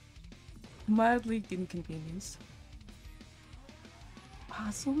 Mildly inconvenienced. Ah,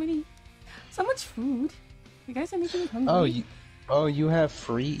 so much food. You guys are making me hungry. You have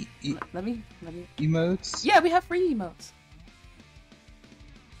free Let me. emotes? Yeah, we have free emotes.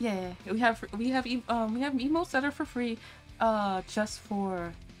 Yeah, we have emotes that are for free, just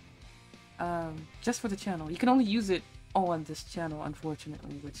for the channel. You can only use it on this channel,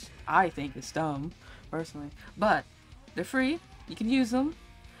 unfortunately, which I think is dumb, personally. But they're free. You can use them,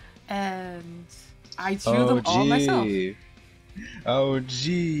 and I drew them all myself. Oh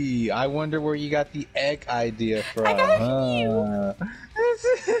gee, I wonder where you got the egg idea from. I got it huh?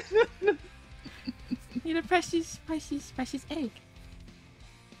 Need a precious egg.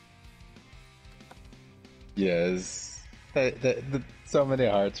 Yes. So many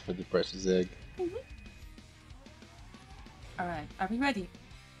hearts for the precious egg. All right, are we ready?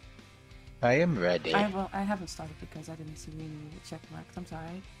 I am ready. I haven't started because I didn't see any check marks. I'm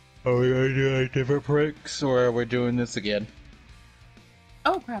sorry. Are we gonna do like different pricks, or are we doing this again?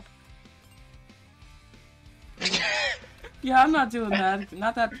 Oh crap. Yeah, I'm not doing that.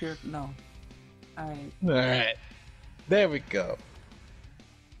 Not that pure. No. All right. All right, there we go.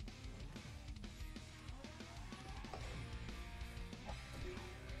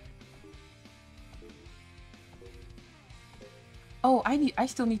 Oh, I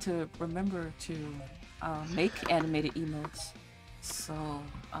still need to remember to make animated emotes. So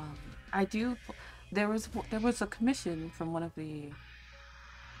I do. There was a commission from one of the.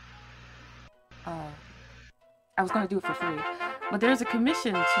 I was gonna do it for free, but there's a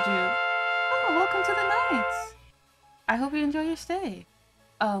commission to do. Oh, welcome to the Nights. I hope you enjoy your stay.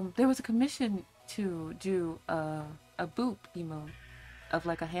 There was a commission to do a boop emote of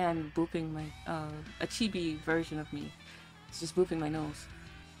like a hand booping my a chibi version of me. It's just booping my nose.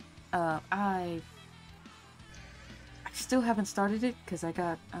 I still haven't started it because I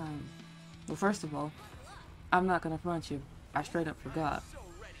got well, first of all, I'm not gonna front you. I straight up forgot.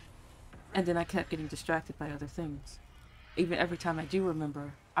 And then I kept getting distracted by other things. Even every time I do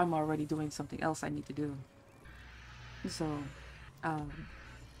remember, I'm already doing something else I need to do. So, I'm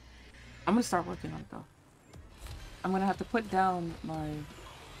gonna start working on it though. I'm gonna have to put down my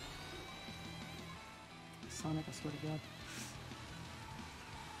Sonic, I swear to God.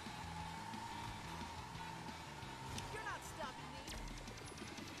 You're not stopping me.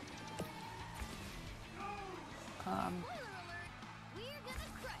 We're gonna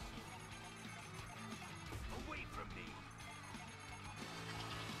crush you. Away from me.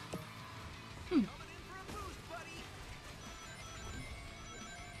 Coming in for a boost, buddy.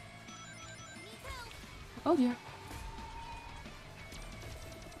 Need help. Oh dear.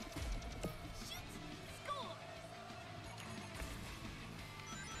 Score.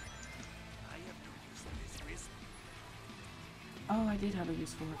 I have no use for this wrist. Oh, I did have a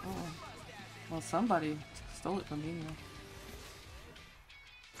use for it. Oh. Well, somebody stole it from me, you know. Do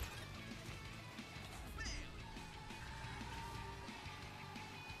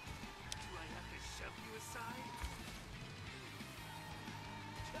I have to shove you aside?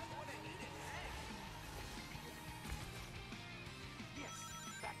 Just wanna eat an egg. Yes,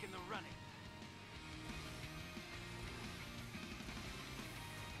 back in the running.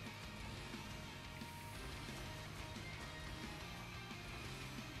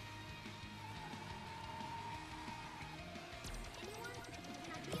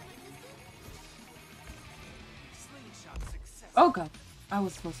 Slingshot success. Oh god. I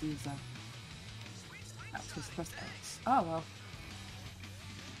was supposed to use that. I was supposed to press X. Oh well.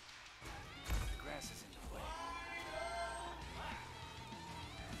 The grass is in the way.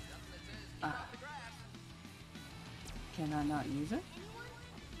 Can I not use it?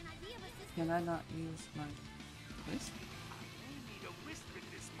 Can I not use my wrist? We need a wrist in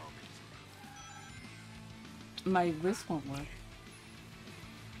this moment. My wrist won't work.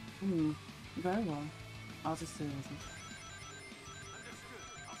 Very well. I'll just stay with it. Understood.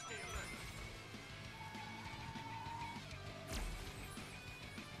 I'll stay alert.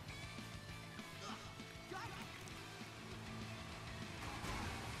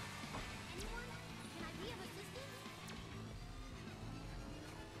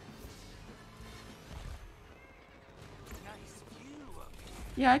 Nice view up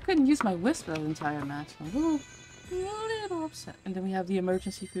here. Yeah, I couldn't use my wrist for the entire match. I'm a little upset. And then we have the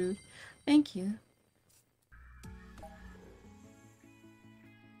emergency food. Thank you.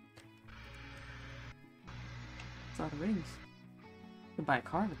 It's a lot of rings. You can buy a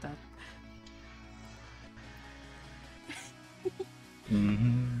car with that.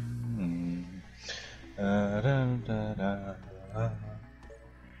 Mm-hmm. Da-da-da-da.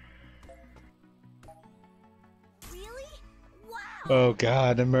 Really? Wow. Oh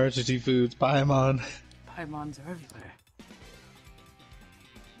god, emergency foods, Paimon. Paimons are everywhere.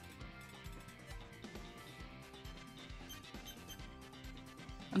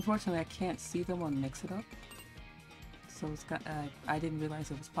 Unfortunately, I can't see them on Mix It Up. So it's got, I didn't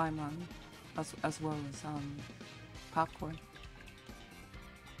realize it was Paimon as well as popcorn.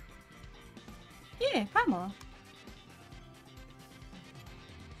 Yeah, Paimon.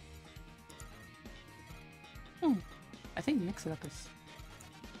 I think Mix It Up is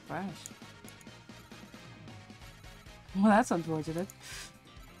trash. Well, that's unfortunate.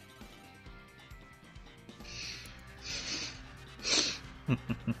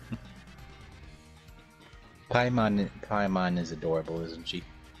 Paimon is adorable, isn't she?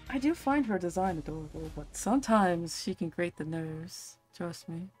 I do find her design adorable, but sometimes she can grate the nerves. Trust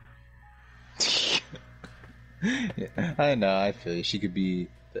me. Yeah, I know, I feel you. She could be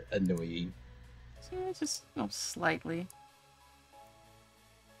annoying. Yeah, just slightly.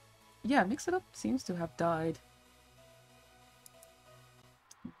 Yeah, Mix It Up seems to have died.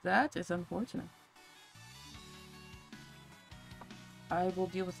 That is unfortunate. I will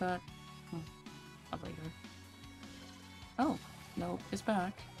deal with that later. Oh, no, it's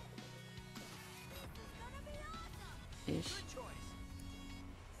back. Ish.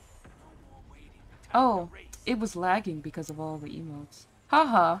 Oh, it was lagging because of all the emotes.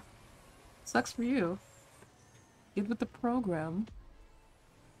 Haha. Sucks for you. Get with the program.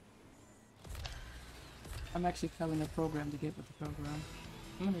 I'm actually telling a program to get with the program.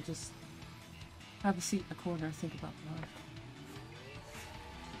 I'm gonna just have a seat in the corner and think about life.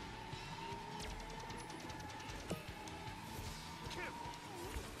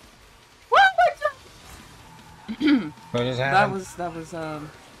 What just happened?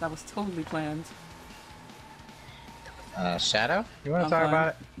 That was totally planned. Shadow? You want I'm to talk fine. about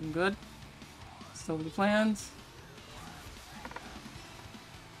it? I'm good. It's totally planned.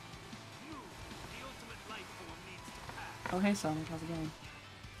 Oh hey Sonic, how's it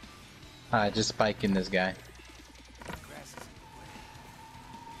going? Just spiking this guy.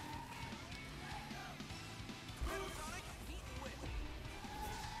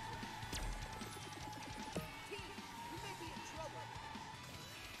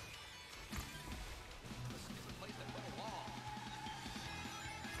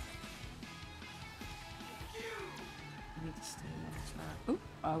 I need to stay on track. Oop,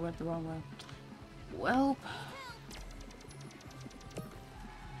 I went the wrong way. Well.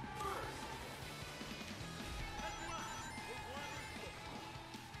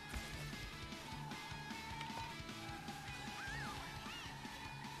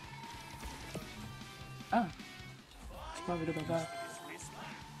 Ah. Should probably go back.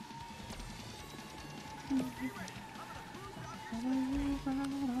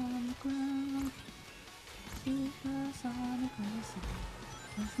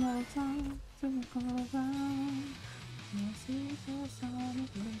 There's no time to look around. No secrets on the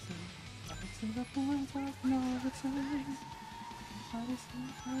blizzard. To the point of no return.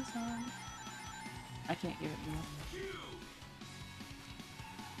 I can't hear it now.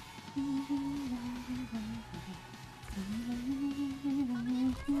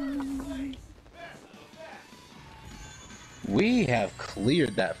 We have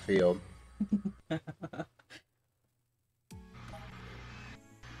cleared that field.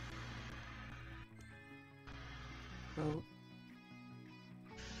 Bro.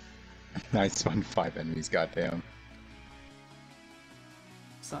 I spawned 5 enemies, goddamn.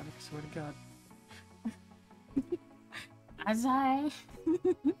 Sonic, I swear to God. Azai.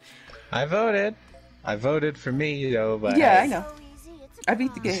 I voted. I voted for me, though, but... Yeah, hey. I know. I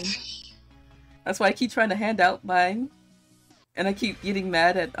beat the game. That's why I keep trying to hand out mine. And I keep getting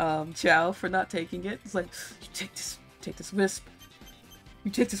mad at Chow for not taking it. It's like, you take this wisp.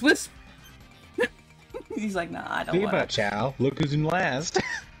 You take this wisp. He's like, nah, I don't Think want about it. Chow. Look who's in last.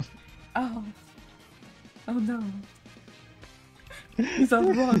 Oh. Oh no. He's on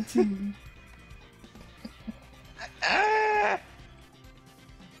the wrong team.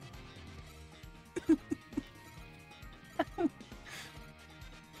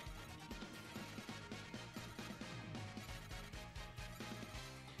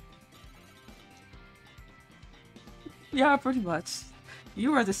 Yeah, pretty much.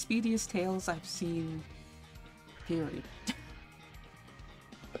 You are the speediest Tails I've seen. Period.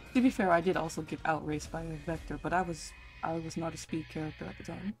 To be fair, I did also get outraced by a Vector, but I was not a speed character at the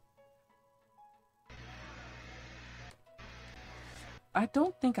time. I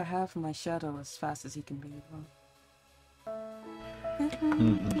don't think I have my Shadow as fast as he can be, though.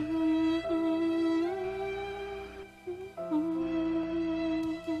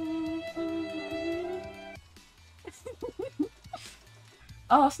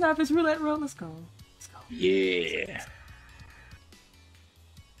 Oh snap, it's roulette roll, let's go. Let's go. Yeah.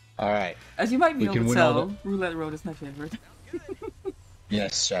 Alright. As you might be We able can to win tell, all the... roulette roll is my favorite.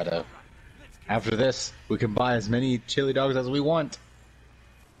 Yes, Shadow. After this, we can buy as many chili dogs as we want.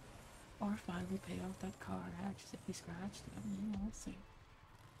 Or finally pay off that card. I accidentally scratched it. We'll see.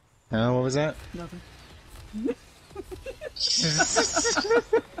 What was that? Nothing.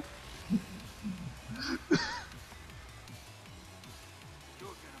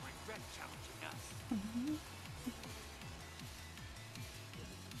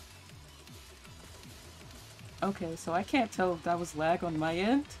 Okay, so I can't tell if that was lag on my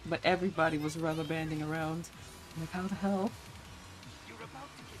end, but everybody was rubber banding around. I'm like, how the hell?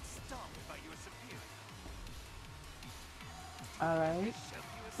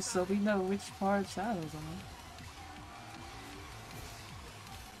 So we know which part Shadow's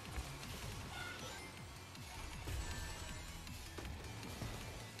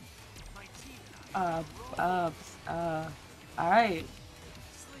My team and on. Alright.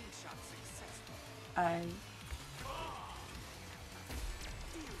 slingshot successful. I.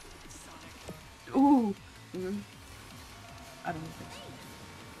 Ooh! I don't know.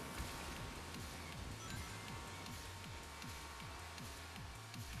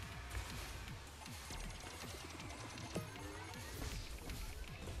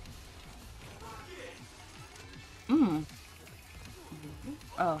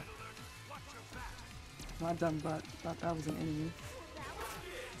 Oh. My dumb butt thought that was an enemy.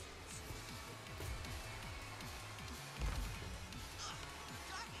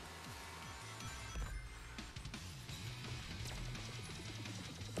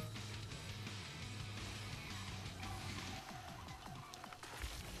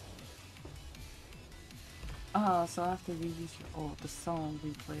 Oh, so after you use your ult, the song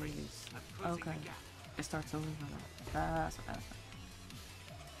replays. Okay. It starts over. That's what happened.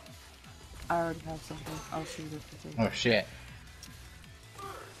 I already have something. I'll shoot it for you. Oh shit.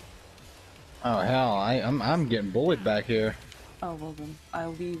 Oh hell, I'm getting bullied back here. Oh, well then,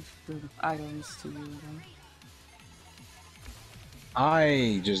 I'll leave the items to you then.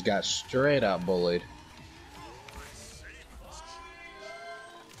 I just got straight up bullied.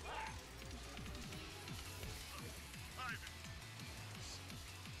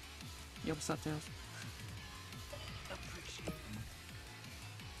 Yo, what's up, Tails?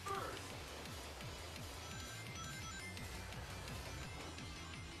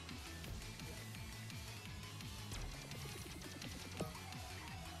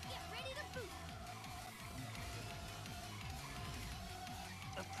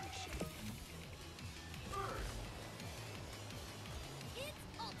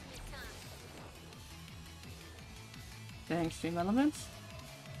 Dang, extreme elements?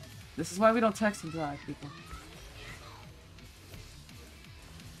 This is why we don't text and drive, people.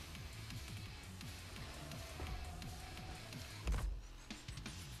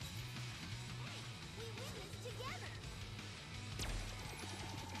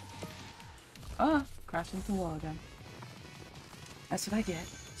 Ah, crashing into the wall again. That's what I get.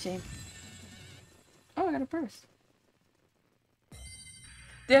 Shame. Oh, I got a purse.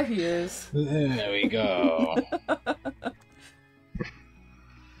 There he is. There we go.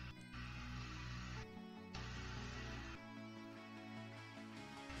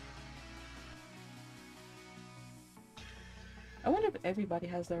 I wonder if everybody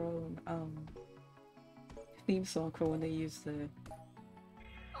has their own theme song for when they use the.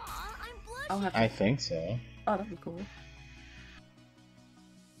 I'll have to... I think so. Oh, that'd be cool.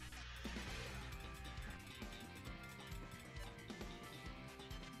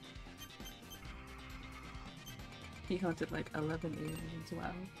 He hunted like 11 aliens.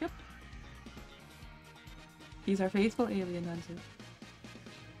 Wow. Yep. He's our faithful alien hunter.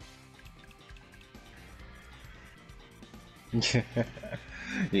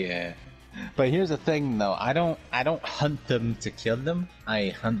 Yeah. But here's the thing though, I don't hunt them to kill them. I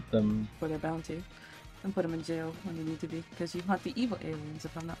hunt them For their bounty. And put them in jail when they need to be. Because you hunt the evil aliens,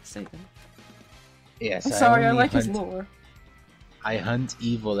 if I'm not mistaken. Yes, I'm sorry, I only like his hunt- lore. I hunt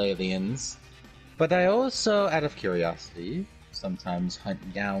evil aliens. But I also, out of curiosity, sometimes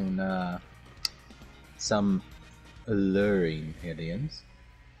hunt down some alluring aliens.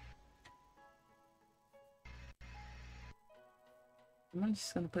 I'm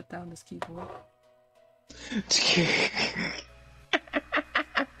just gonna put down this keyboard.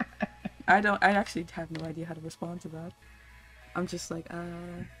 I actually have no idea how to respond to that. I'm just like,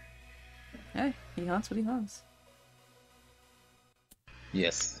 hey, he hunts what he hunts.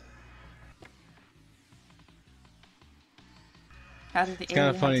 Yes. How did the It's kind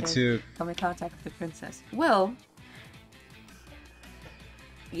of alien funny hunter too. come in contact with the princess? Well,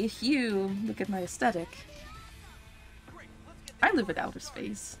 if you look at my aesthetic, I live in outer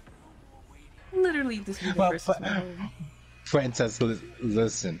space. Literally, this universe is my home. Princess,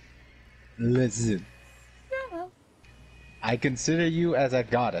 listen. Listen. Yeah, well, I consider you as a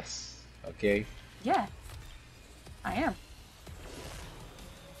goddess, okay? yeah, I am.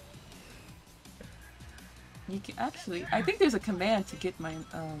 You can actually, I think there's a command to get my,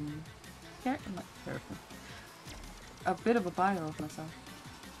 a bit of a bio of myself.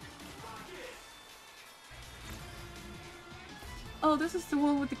 Oh, this is the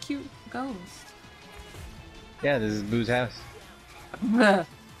one with the cute ghost. Yeah, this is Boo's house.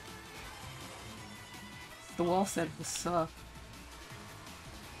 The wall said what's up.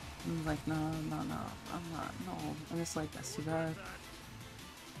 I'm like, no, I'm not, no. I'm just like, that's too bad.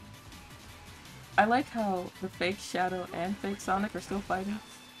 I like how the fake Shadow and fake Sonic are still fighting.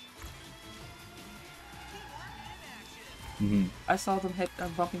 Mm-hmm. I saw them hit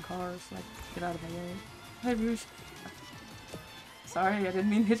bumping cars, like, get out of my way. Hey, Rouge. Sorry, I didn't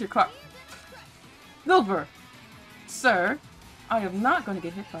mean to hit your car. Silver! Sir, I am not going to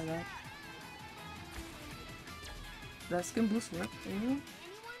get hit by that. That skin boost work, too.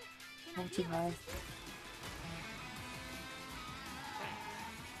 Oh, too high.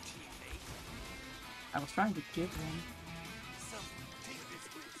 I was trying to give one.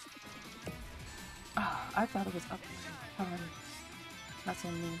 Ah, I thought it was up. That's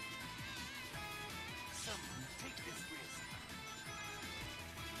on me.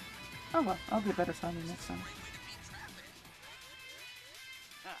 Oh well, I'll get better timing next time.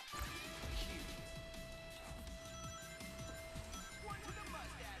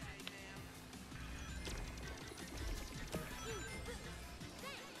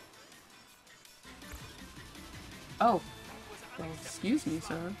 Oh, well, excuse me,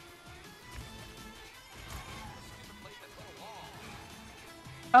 sir.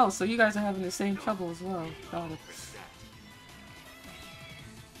 Oh, so you guys are having the same trouble as well. Got it.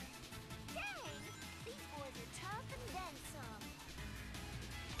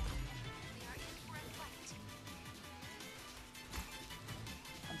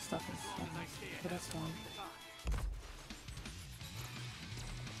 I'm stuck in this, but that's fine.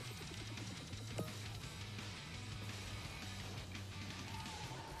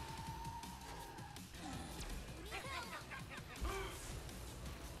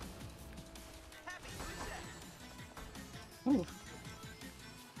 Ooh.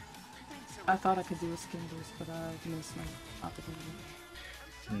 I thought I could do a skin boost, but I missed my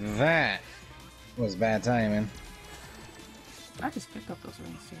opportunity. That was bad timing. I just picked up those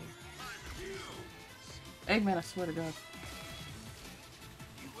rings too. Eggman, I swear to God.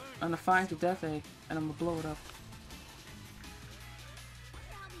 I'm gonna find the death egg and I'm gonna blow it up.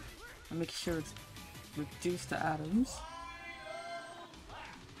 I'm making sure it's reduced to atoms.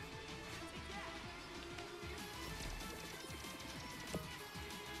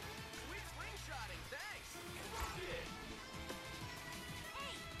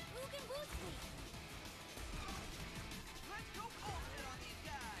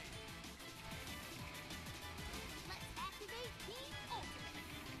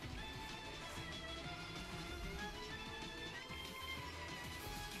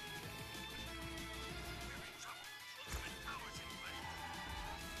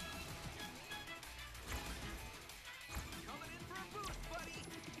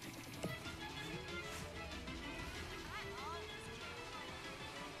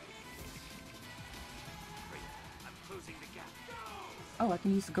 Oh, I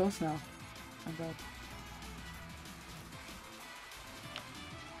can use the ghost now. I'm bad.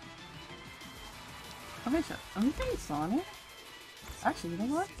 I'm thinking Sonic. Actually, you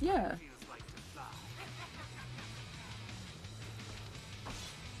know what? Yeah.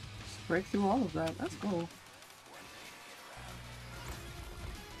 Just break through all of that. That's cool.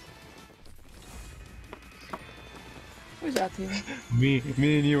 Where's that team? Me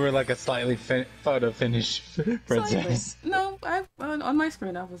and you were like a slightly photo finish princess. No, on my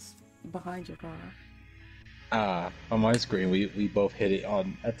screen I was behind your car. On my screen we both hit it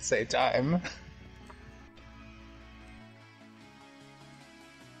on at the same time.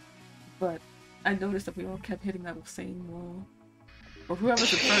 But I noticed that we all kept hitting that same wall. Or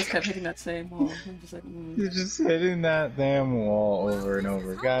whoever's the first kept hitting that same wall. I'm just like, You're just hitting that damn wall over and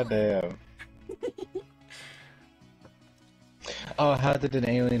over. Goddamn. Oh, how did an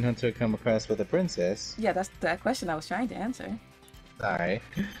alien hunter come across with a princess? Yeah, that's that question I was trying to answer. Sorry.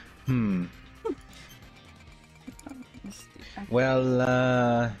 Well,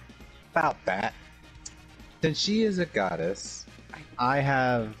 about that. Since she is a goddess, I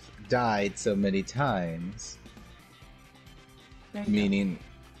have died so many times. Meaning,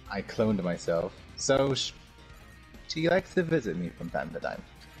 I cloned myself. So she likes to visit me from time to time.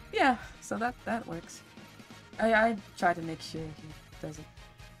 Yeah, so that works. I try to make sure he doesn't.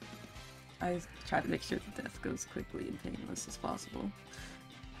 I try to make sure the death goes quickly and painless as possible.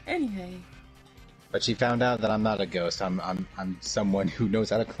 Anyway. But she found out that I'm not a ghost. I'm someone who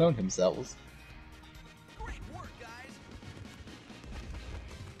knows how to clone themselves. Great work, guys.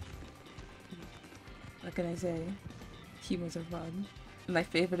 What can I say? Humans are fun. My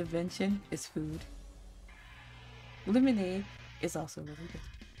favorite invention is food. Lemonade is also really good.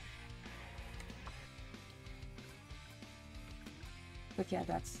 But yeah,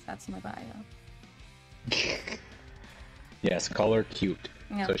 that's my bio. Yes, call her cute,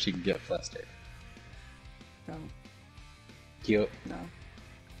 Yeah. so she can get flustered. Don't. Cute. No.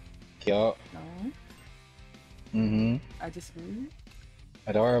 Cute. No, Mm-hmm. I disagree.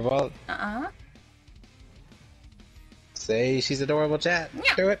 Adorable. Uh-uh. Say she's adorable, chat.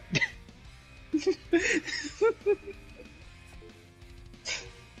 Yeah. Do it.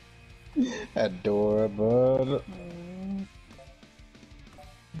 Adorable. Mm,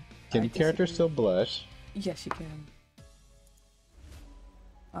 Can I the character disagree. still blush? Yes, you can.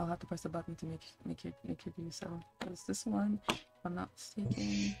 I'll have to press the button to make it do so. Because this one, if I'm not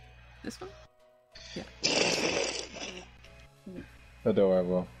mistaken, this one? Yeah.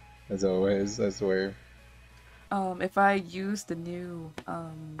 Adorable. As always, I swear. If I use the new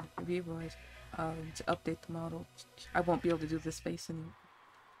Revoid to update the model, I won't be able to do this face and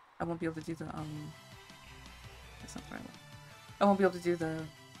I won't be able to do the that's not the right one. I won't be able to do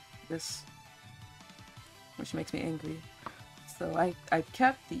this, which makes me angry. So I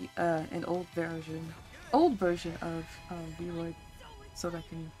kept the an old version of Revoid so that I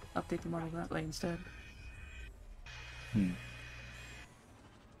can update the model that way instead.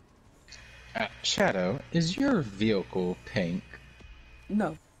 Shadow, is your vehicle pink?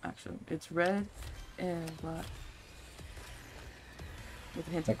 No, actually, it's red and black with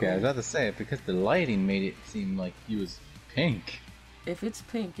a hint of Okay, I was gold. about to say it because the lighting made it seem like he was pink. If it's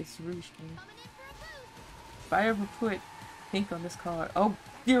pink, it's Rouge pink. If I ever put pink on this card, oh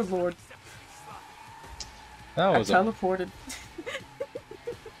dear lord, That I was teleported.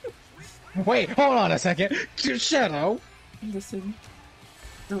 Wait, hold on a second. Shadow. Listen,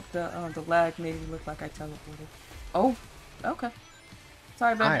 the lag made me look like I teleported. Oh, okay.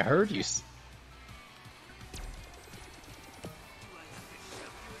 Sorry, I babe. heard you.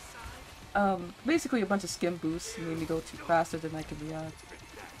 Basically a bunch of skim boosts made me go too faster than I could react.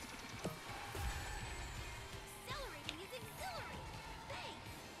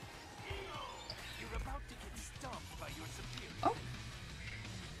 Oh,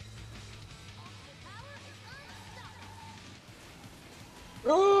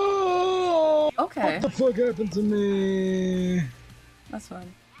 Oh! okay. What the fuck happened to me? That's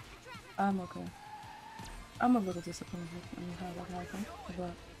fine. I'm okay. I'm a little disappointed in how that happened,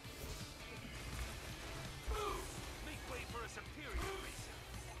 but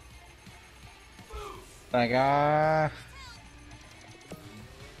Like,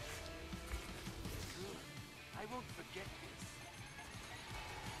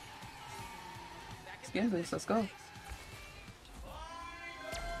 skin boost, let's go.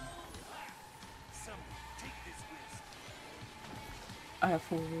 I have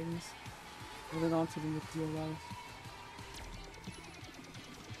 4 rings. Holding on to them with your life.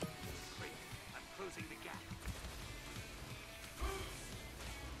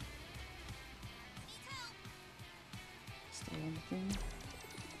 Stay on the thing.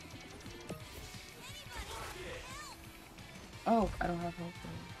 Oh, I don't have hope though.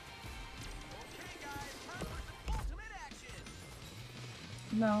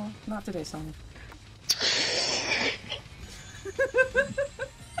 No, not today, Sonic.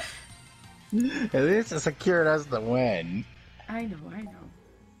 at least it secured us the win. I know, I know.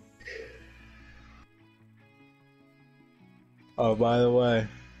 Oh, by the way.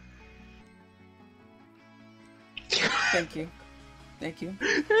 Thank you. Thank you.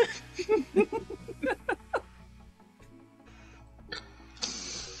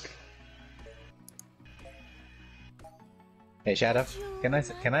 Hey, Shadow. Can I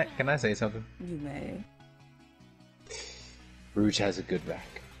say something? You may. Rouge has a good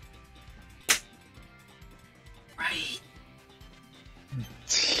rack. Right.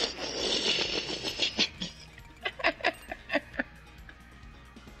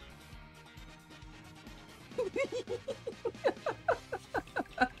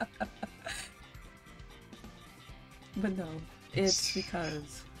 But no, it's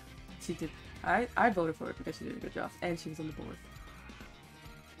because she did. I voted for her because she did a good job, and she was on the board.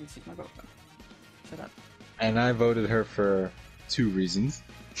 And she's my girlfriend. Shut up. And I voted her for 2 reasons.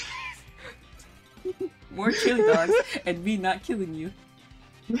 More chili dogs, and me not killing you.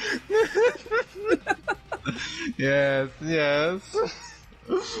 Yes, yes.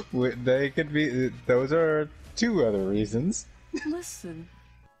 They could be. Those are 2 other reasons. Listen,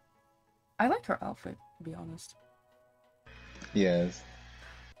 I like her outfit, to be honest. Yes.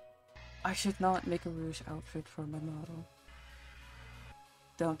 I should not make a Rouge outfit for my model.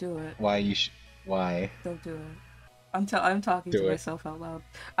 Don't do it. Why Why? Don't do it. I'm talking Do to it. myself out loud.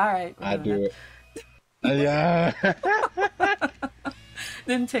 Alright, I do it. Yeah.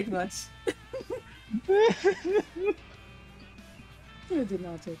 Didn't take much. It did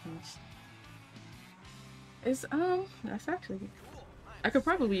not take much. That's actually... I could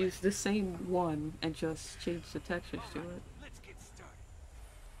probably use the same one and just change the textures to it.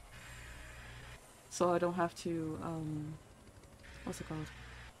 so I don't have to, what's it called?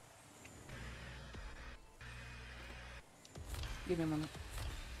 Give me a moment.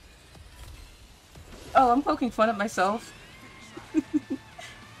 Oh, I'm poking fun at myself.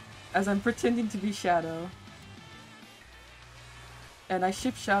 As I'm pretending to be Shadow. And I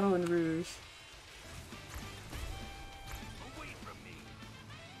ship Shadow and Rouge.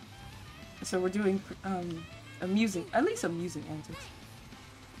 So we're doing, amusing, at least amusing antics.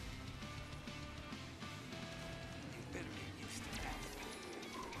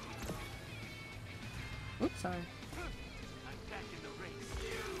 Oops, sorry. I'm back in the race.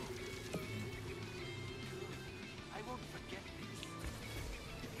 I won't forget this.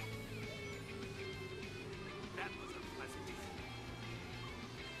 That was a pleasant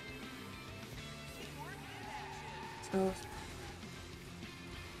So,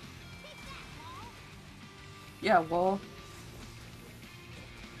 yeah, wall.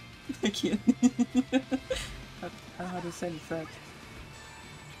 I can't. How to say effect.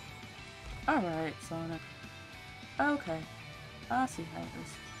 Alright, Sonic. Okay. I see how it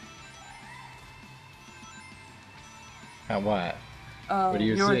is. How what? What do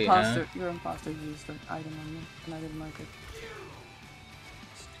you your see, imposter, huh? your imposter used an item on me, and I didn't like it.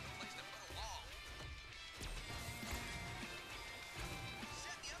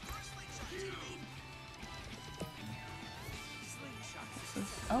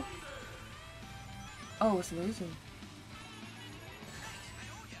 Oh. Oh, it's laser.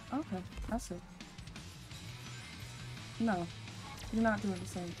 Okay, that's it. No, you're not doing the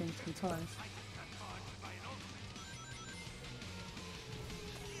same thing to me twice.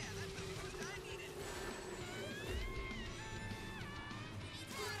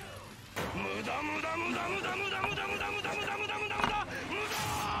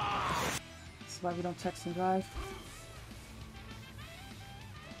 That's why we don't text and drive.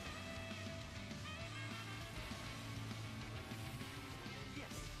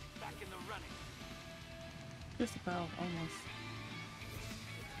 Yes, back in the running. Just about, almost.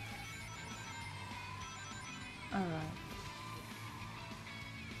 Alright.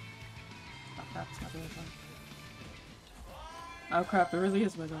 Oh crap, it's not really fun. Oh crap, it really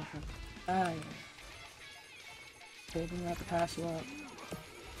is my girlfriend. Ah, yeah. Baby, I'm gonna have to pass you up.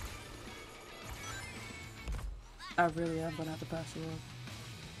 I really am gonna have to pass you up.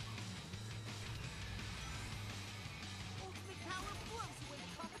 Ultimate power blows away the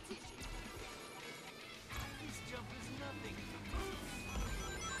competition. This jump is nothing.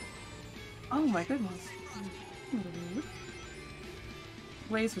 Oh my goodness. Rude.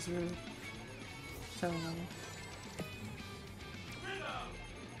 Blaze was rude. So annoying.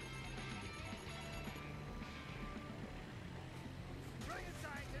 Brilliant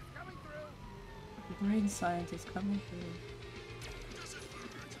scientist coming through. Brain scientist coming through.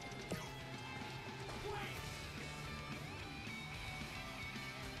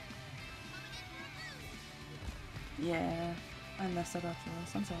 Yeah, I messed that up for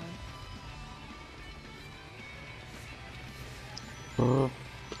us. I'm sorry.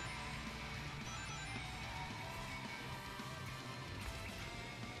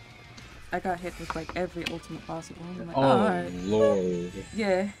 I got hit with like every ultimate possible. I'm like, Oh, alright. Lord.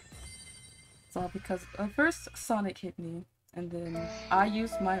 Yeah. It's all because first Sonic hit me, and then I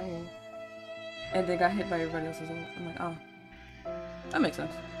used my ult, and then got hit by everybody else's ult. I'm like, oh. That makes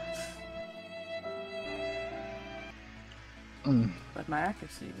sense. But my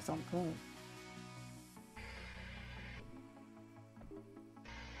accuracy is on point.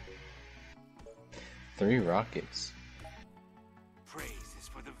 Three rockets. Praise is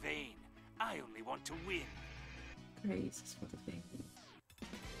for the vain. I only want to win. Praise is for the thing.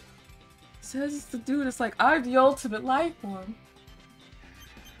 Says it's the dude that's like, I'm the ultimate life form.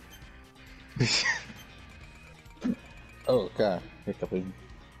 Oh, God. Hiccuping.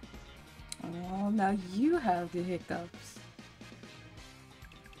 Oh, now you have the hiccups.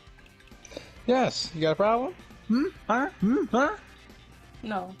 Yes, you got a problem? Huh? Huh?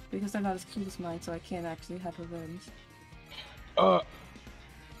 No, because they're not as cute as mine, so I can't actually have revenge.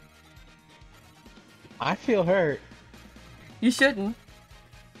 I feel hurt. You shouldn't.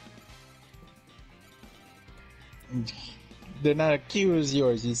 They're not as cute as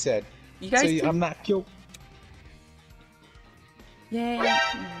yours, you said. You guys So I'm not cute. Yay.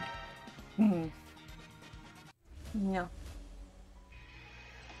 Yeah.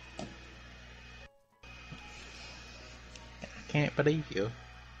 Can't believe you.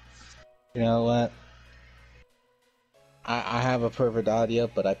 You know what? I have a perfect audio,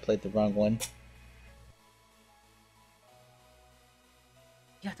 but I played the wrong one.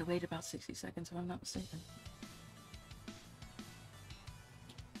 You have to wait about 60 seconds if I'm not mistaken.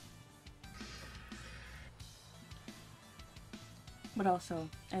 But also,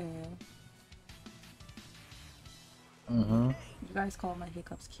 anyway, Mm-hmm. you guys call my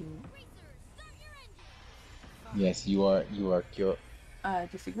hiccups cute. Yes, you are. You are cute. I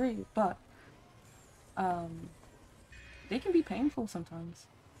disagree, but um, they can be painful sometimes.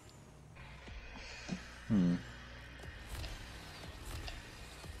 Hmm.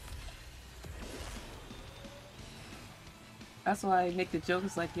 That's why I make the joke.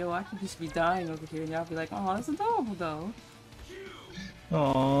 It's like, yo, I could just be dying over here, and y'all be like, oh, that's adorable though.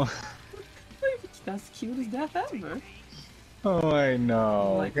 Oh. That's the cutest death ever. Oh, I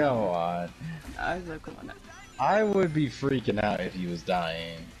know. Like, Come on. I was like, come on. I would be freaking out if he was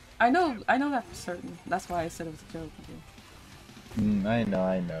dying. I know that for certain. That's why I said it was a joke. I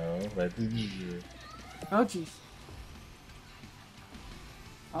know, but Oh jeez.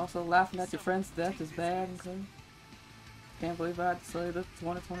 Also, laughing at your friend's death is bad. Okay. Can't believe I had to say this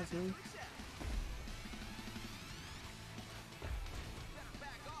 2022.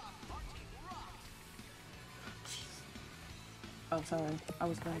 Oh, sorry. I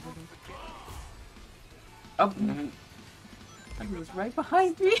was going to do this. Oh, he was right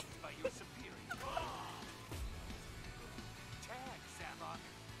behind me.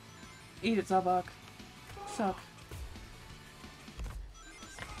 Eat it, Zabak. Suck.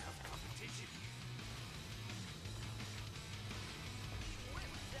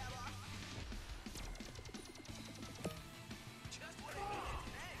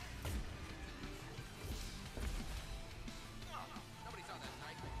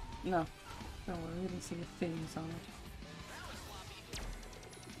 No. Don't worry, we didn't see a thing on it.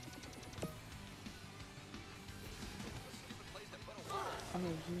 I'm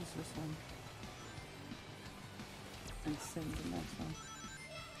gonna use this one. And send the next one.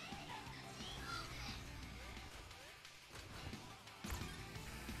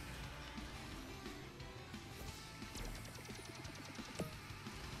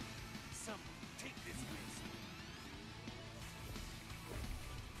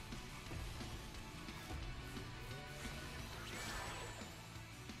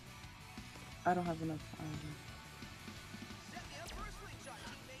 I don't have enough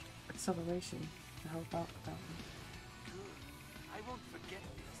acceleration to help out with that one. Good. I won't forget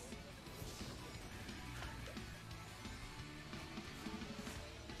this.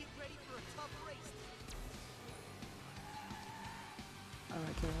 Get ready for a tough race.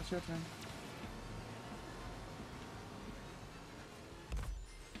 Alright, Kayla, it's your turn.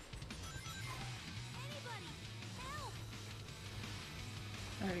 Anybody, help!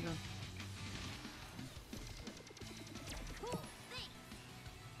 There you go. Cool, thanks.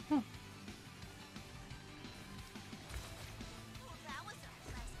 Hmm. Oh, that was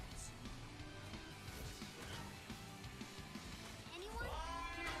unpleasant. Anyone?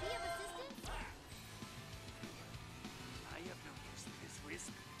 Can I be of assistance? I have no use for this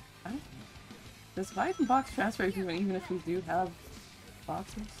risk. I don't know. Does Vitamin Box transfer even if we do have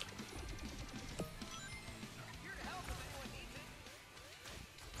boxes? Here to help if anyone needs it.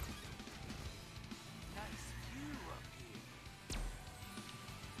 Nice view up here.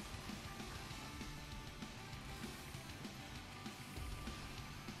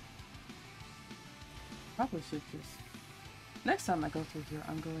 Probably should just. Next time I go through here,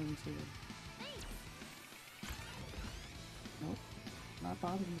 I'm going to. Thanks. Nope. Not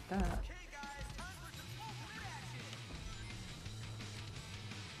bothering with that. Okay, guys, time for some overreaction.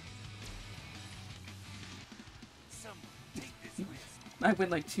 Someone take this risk. I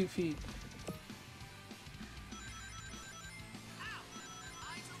went like 2 feet. Ow!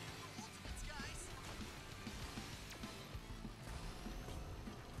 Eyes open for ultimates, guys.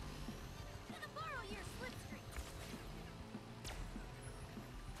 Gonna borrow your slipstream.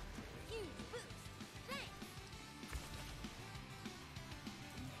 Huge boost. Thanks.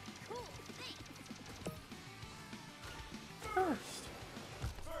 Cool, thanks. First.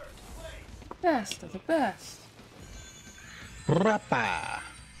 Best of the best. Rappa.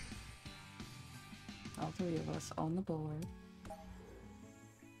 All 3 of us on the board.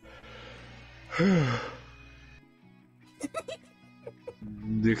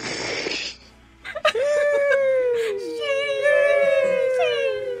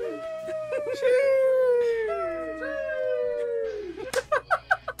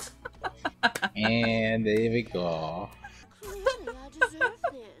 And there we go. Clearly, I deserve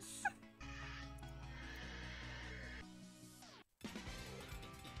this.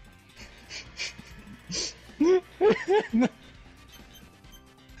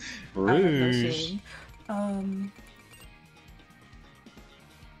 I have no Rouge.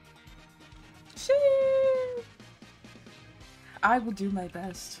 shame. I will do my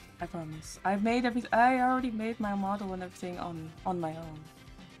best. I promise. I've made I already made my model and everything on my own.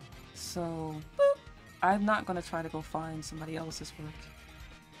 So boop, I'm not gonna try to go find somebody else's work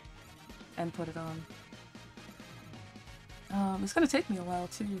and put it on. It's gonna take me a while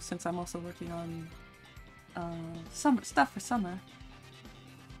too, since I'm also working on summer stuff for summer.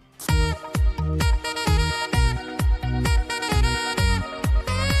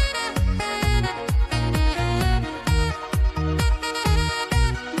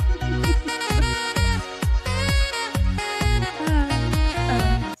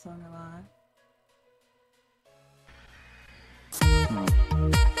 That song a lot.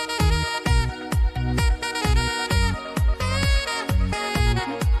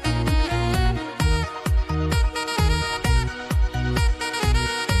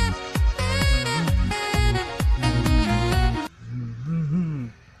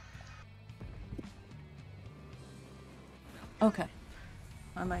 Okay.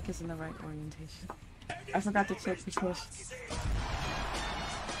 My mic is in the right orientation. I forgot to check the push.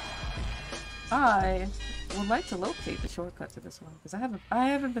 I would like to locate the shortcut to this one because I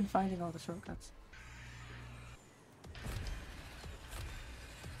haven't been finding all the shortcuts.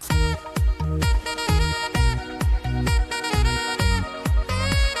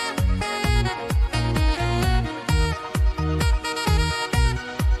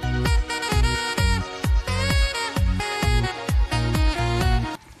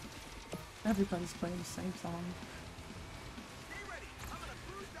 Everybody's playing the same song. Stay ready. I'm gonna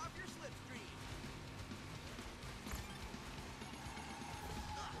cruise off your slipstream.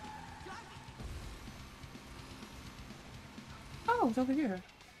 Oh, it's over here.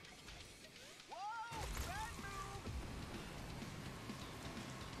 Whoa! Bad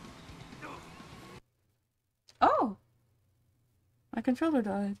move! Oh! My controller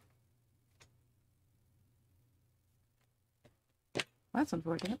died. That's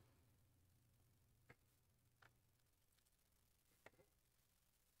unfortunate.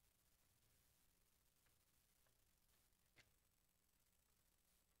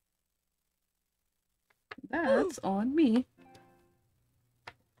 That's on me.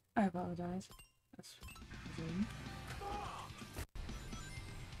 I apologize. That's Zoom.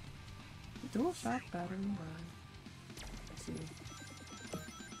 Dual shock battery. Let's see.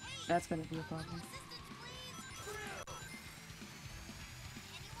 That's gonna be a problem.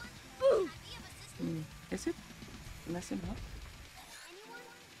 Is it messing up? Anyone?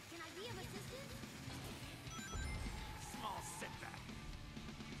 Can I be of assistance? Small setback.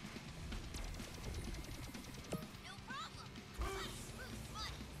 No problem. Let's move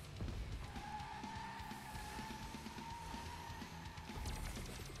buddy.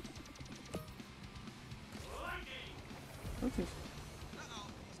 Okay. Uh-oh,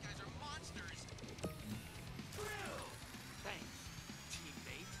 these guys are monsters. Thanks,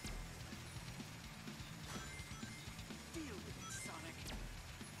 teammate. Deal with it, Sonic.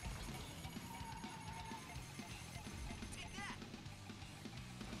 Take that.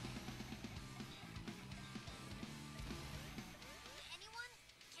 Anyone?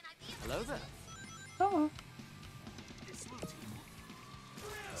 Can I be of Hello there. Oh, It's Blue Team.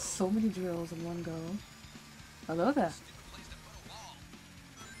 so many drills in one go. Hello there. Place to put a wall.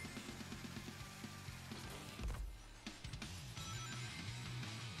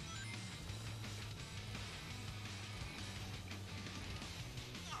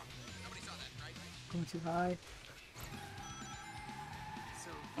 Oh, nobody saw that, right? Going too high.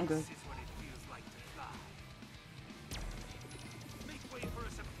 So I'm good. this is what it feels like to fly. Make way for a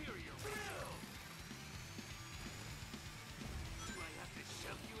superior race. Do I have to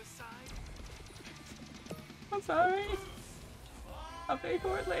shove you aside? I'm sorry. I'll pay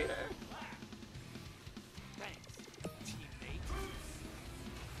for it later. Thanks, teammate.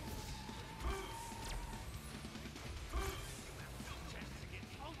 Chance to get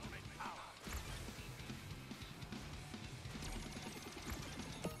ultimate power.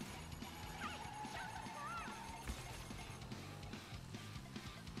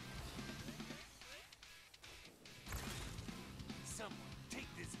 Someone take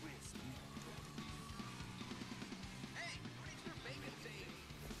this risk. Hey, where's your bacon team?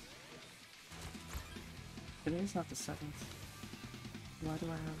 Today's not the 7th. Why do I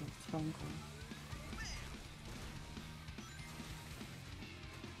have a phone call?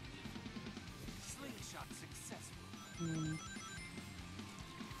 Slingshot successful.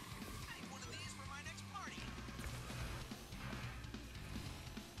 Take one of these for my next party.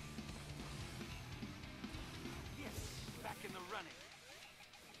 Yes, back in the running.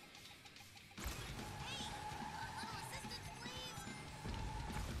 A little assistance, please?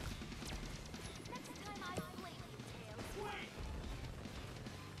 Next time I blame you, Tails.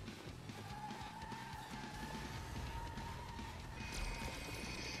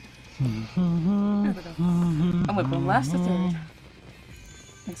 There we go. I went from last to third.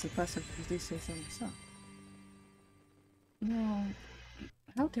 It's impressive if you do say so yourself. No,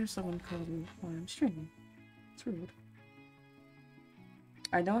 how dare someone call me while I'm streaming? It's rude.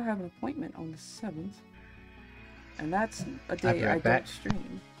 I know I have an appointment on the 7th, and that's a day I don't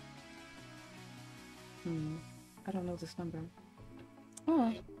stream. I don't know this number.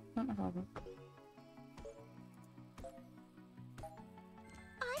 Oh, not a problem.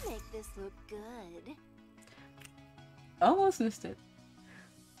 I make this look good. Almost missed it.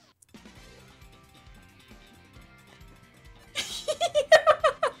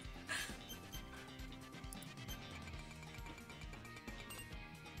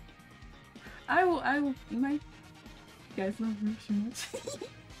 I will, my guys love Russians.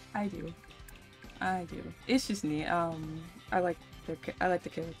 I do. It's just neat. I like the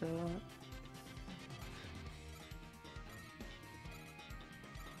character a lot.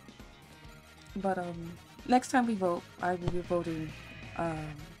 But next time we vote, I will be voting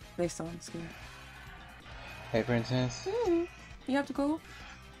based on skin. Hey, Princess. You have to go?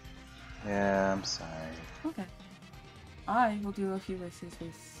 Yeah, I'm sorry. Okay. I will do a few races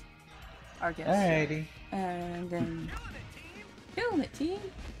with our guests. Alrighty. And then... Killing it, team!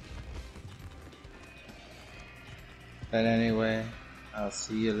 But anyway, I'll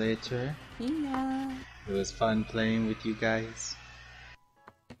see you later. Yeah. It was fun playing with you guys.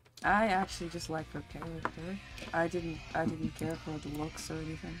 I actually just like her character. I didn't care for the looks or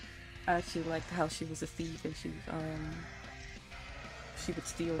anything. I actually liked how she was a thief and she would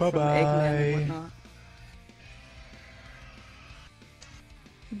steal from Eggman and whatnot.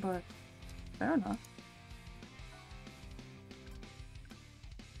 But fair enough.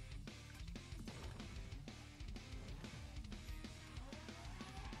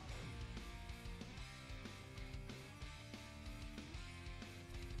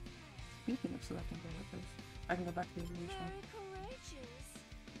 Speaking of selecting characters, I can go back to the evolution.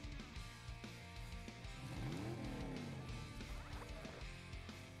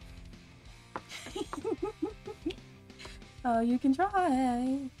 Oh, you can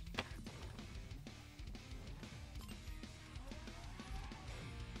try.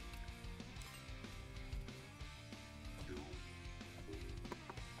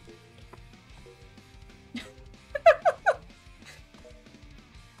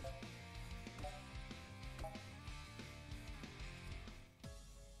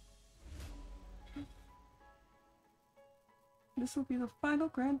 This will be the final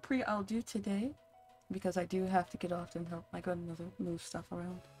Grand Prix I'll do today, because I do have to get off and help my grandmother move stuff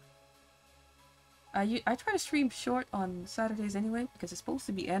around. I try to stream short on Saturdays anyway, because it's supposed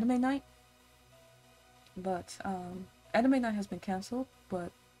to be anime night. But, anime night has been cancelled,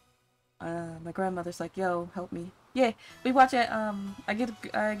 but, my grandmother's like, yo, help me. Yeah, we watch it, I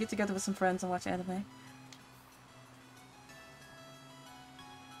get together with some friends and watch anime.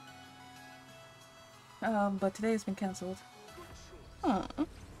 But today has been cancelled. Huh.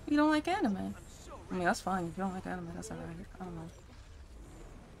 You don't like anime? I mean, that's fine. If you don't like anime, that's alright. I don't know.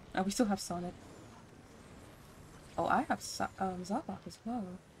 We still have Sonic. Oh, I have Zabak as well.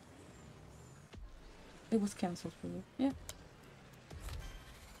 It was cancelled for you. Yeah.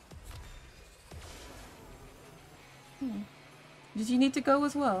 Did you need to go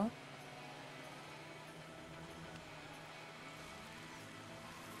as well?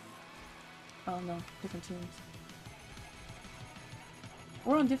 Oh no, different teams.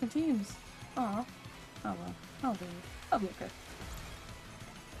 We're on different teams. Aw. Oh well. I'll be okay.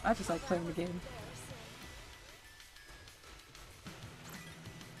 I just like playing the game.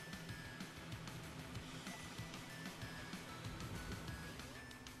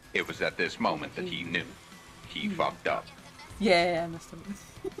 It was at this moment that he knew. He fucked up. Yeah, I messed up.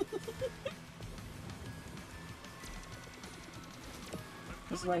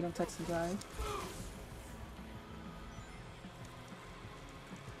 This is why I don't text and drive.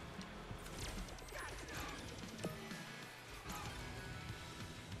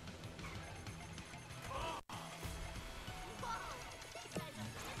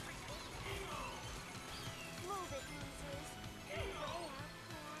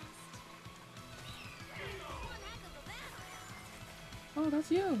 Oh,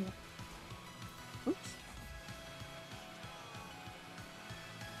 that's you. Oops.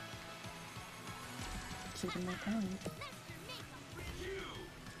 Taking my time.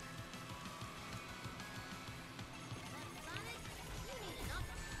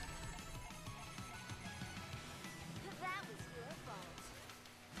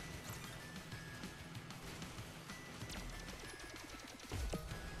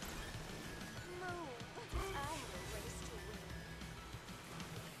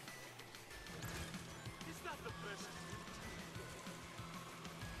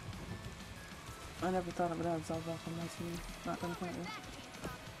 I never thought I would have Zelda on my team. Not gonna front you.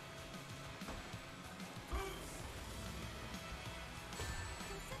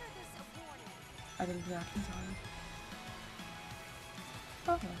 I didn't react in time.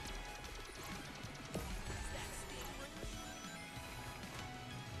 Okay.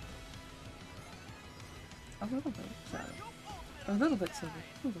 A little bit, shadow. A little bit silver.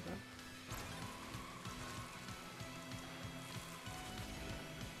 A little bit.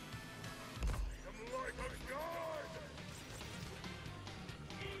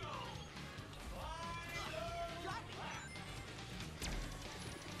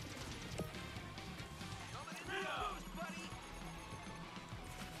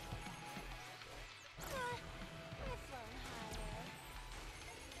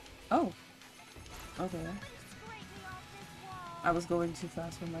 Oh. Okay. I was going too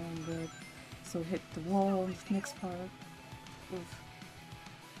fast for my own good. So hit the wall on the next part. Oof.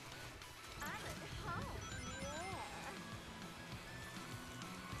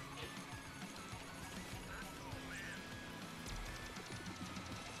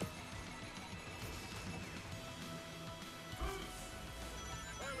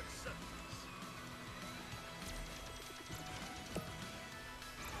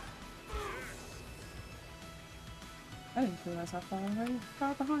 I didn't realize how far behind I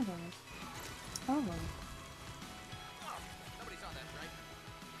was. Oh well. Nobody's on that, right?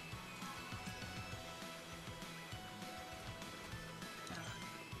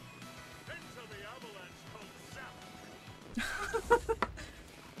 Into the avalanche called Zap.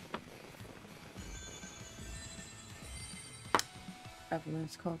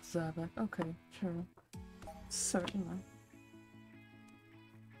 Avalanche called Zabak. Okay, sure. Certainly.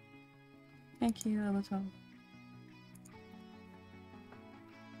 Thank you, Elito.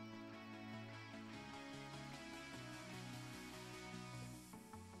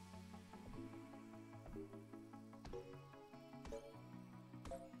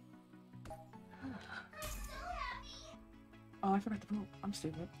 Oh, I forgot to vote. I'm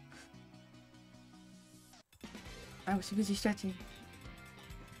stupid. I was too busy stretching.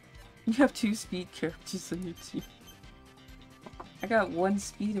 You have 2 speed characters on your team. I got 1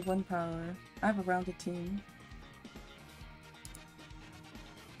 speed and 1 power. I have a rounded team.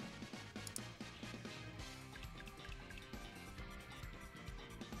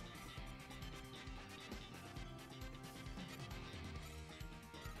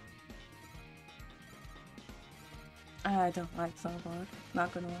 I don't like Salvar.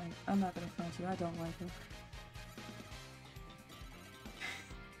 Not gonna lie. I'm not gonna front you. I don't like him.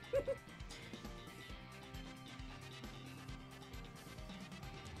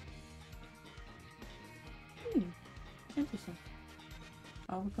 Interesting.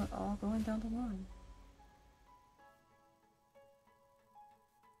 All going down the line.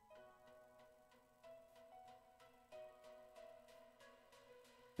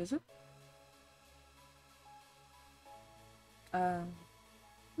 Is it?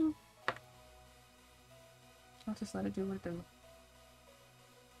 I'll just let it do what it do.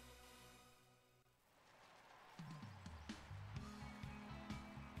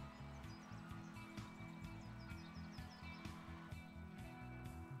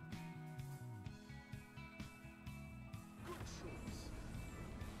 Good choice.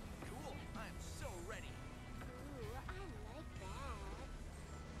 Cool. I'm so ready. Ooh, I like that.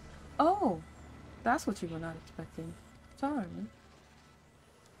 Oh! That's what you were not expecting. Sorry.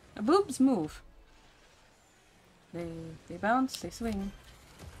 Boobs move. They bounce, they swing.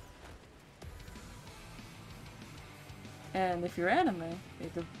 And if you're anime, they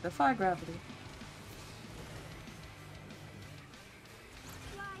defy gravity.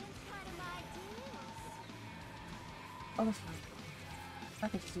 Flying's kind of my deal. Oh, that's fine. I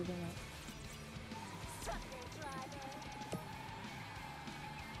can just do that. Sucker driver.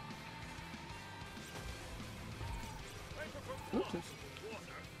 Oops.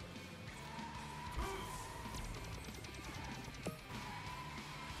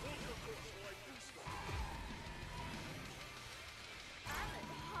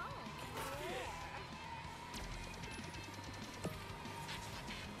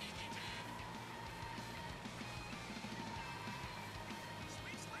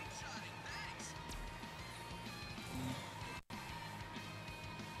 Sweet slingshotting, thanks.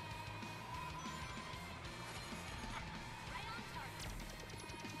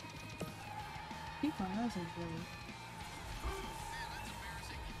 Keep my eyes on really.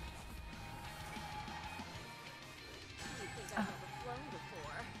 You think I've never flown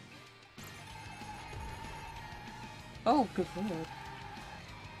before? Oh, good lord.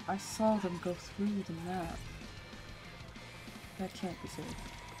 I saw them go through the map. That can't be safe.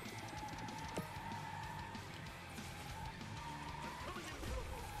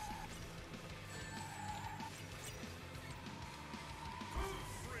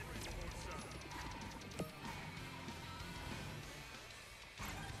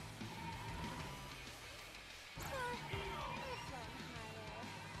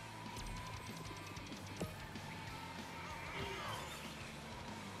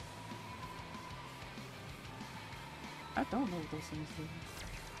 I don't know what those things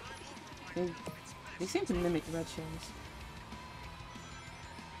do. They seem to mimic red shells.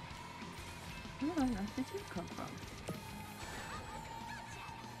 Where on earth did you come from?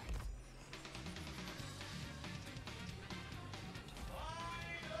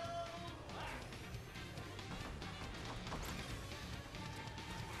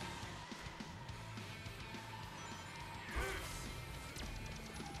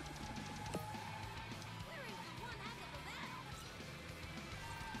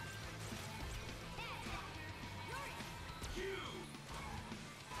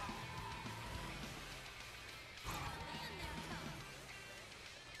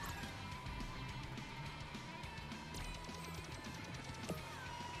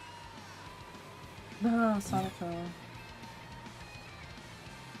 No, Sonic.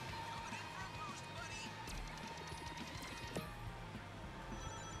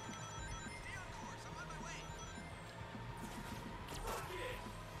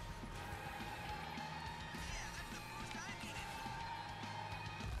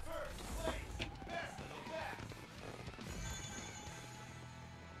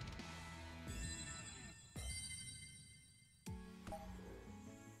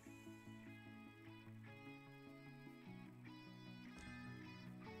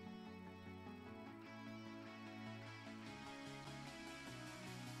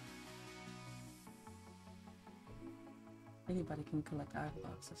 Anybody can collect iron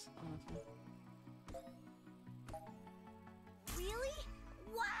boxes, honestly. Really?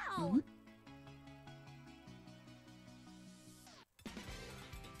 Wow! Mm-hmm.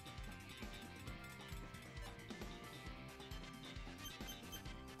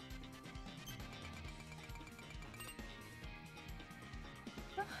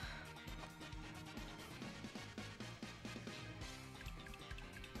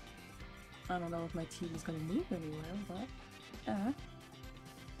 I don't know if my TV's gonna move anywhere, but yeah.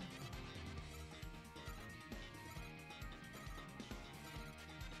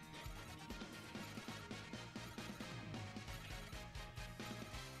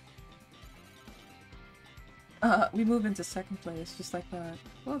 We move into second place, just like that.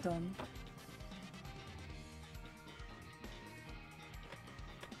 Well done.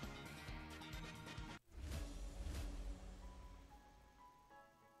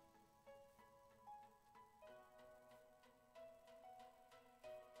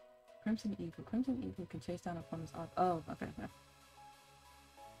 Crimson Eagle. Crimson Eagle can chase down opponents off. Oh, okay. Yeah.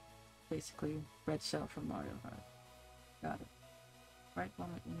 Basically, red shell from Mario Kart. Got it. Right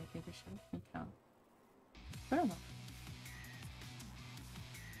moment you make every shell encounter. Fair enough.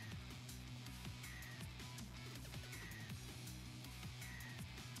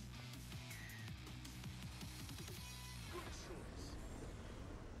 Good choice.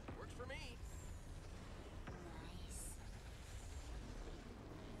 Works for me. Nice.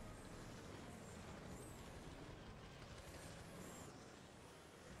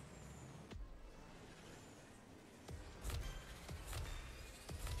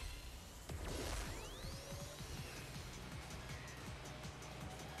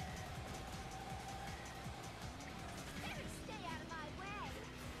 Better stay out of my way.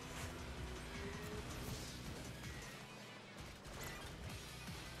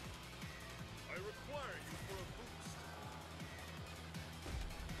 I require you for a boost.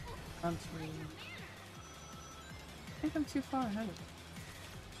 I'm sorry. I think I'm too far ahead of it.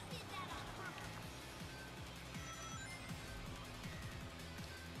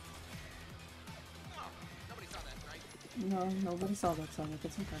 Oh, nobody saw that, right? No, nobody saw that Sonic.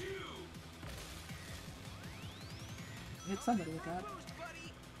 It's okay. Hit somebody with that. Boost,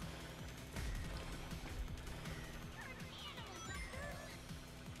 buddy.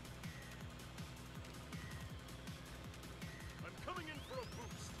 I'm coming in for a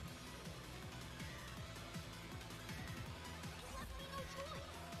boost.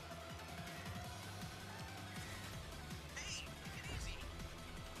 Hey, take it easy.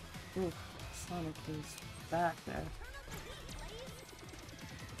 Oof, Sonic is back there.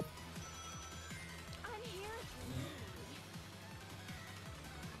 I'm here for you.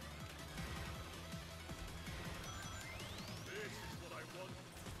 This is what I want.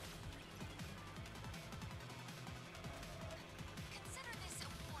 Consider this a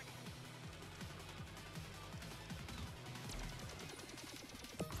warning.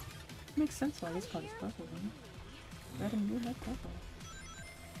 Makes sense why this card is purple, right? Red and blue like purple.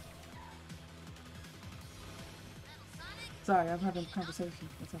 Sorry, I'm having a conversation.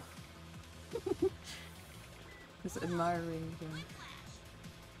 That's all. Just admiring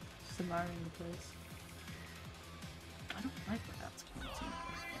just admiring the place. I don't like where that's pointing.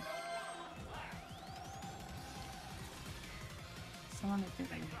 Sonic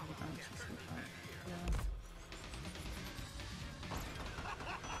didn't really hold on to so far. Yeah.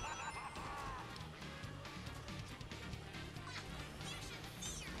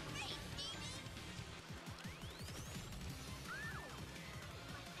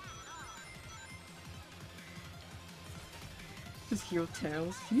 Just hear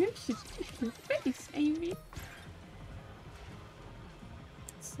Tails. You should fix your face, Amy.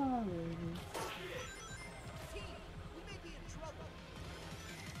 Sorry. Team, we may be in trouble.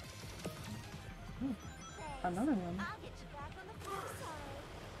 Ooh, another one. I'll get you back on the flip side.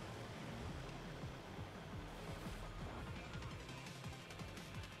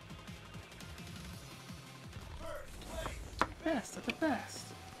 Best of the best.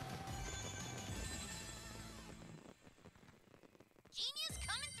 Genius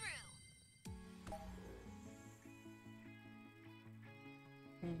coming through.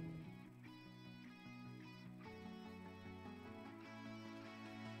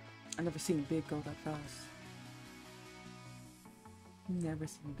 I never seen Big go that fast. Never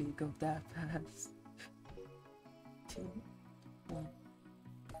seen Big go that fast. 2, 1.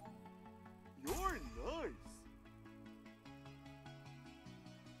 You're nice.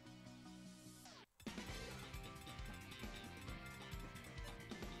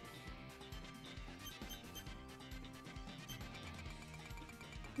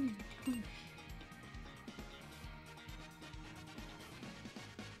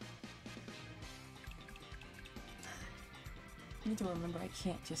 I need to remember I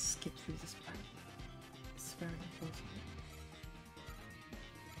can't just skip through this part. It's very unfortunate.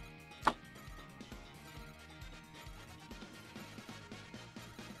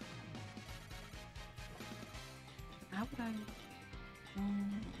 How would I...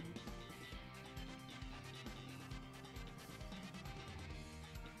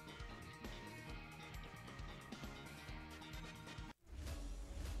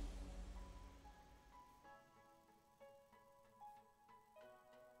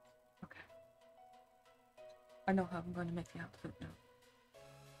 Okay. I know how I'm going to make the outfit now.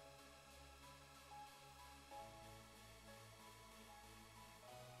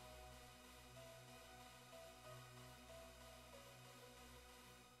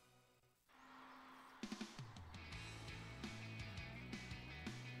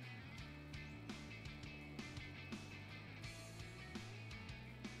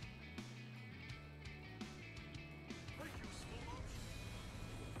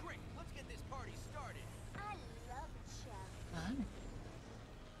 Great, let's get this party started. I love a challenge. Fine.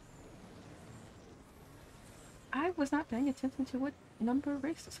 I was not paying attention to what number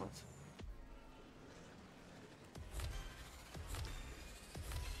race this was.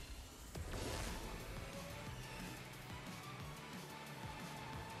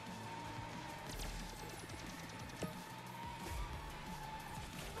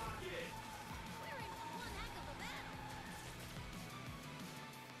 We're in for one heck of a battle.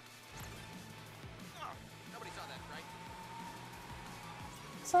 Oh, nobody saw that, right?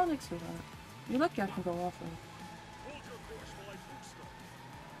 Sonic's for that. You're lucky I can go off road. Hold your course while I boost them.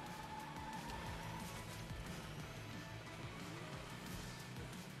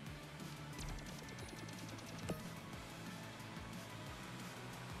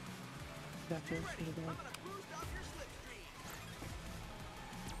 That feels Ready? pretty I'm bad. gonna boost off your slipstream.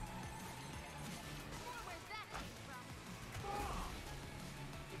 Wonder where that came from.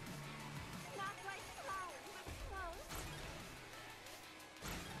 Not like flowers, but close.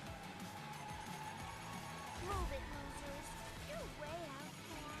 Move it, losers. You're way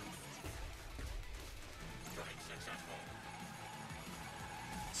outclassed.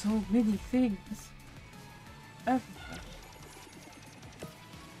 So many things. Everything. Let's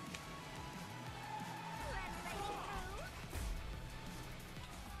let you through.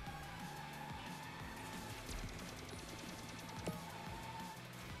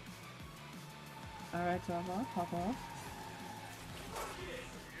 Alright, drop off, hop off.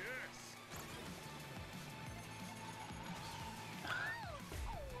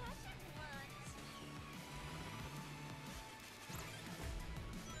 Watch it once.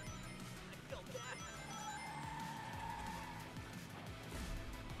 Felt that.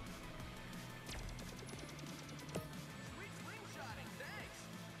 Sweet slingshotting, thanks.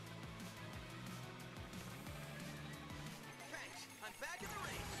 Thanks, I'm back in the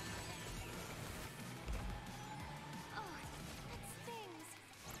race. Oh, that stings.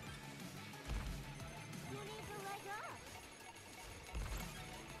 Who needs a leg up?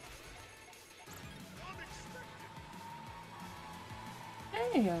 Unexpected.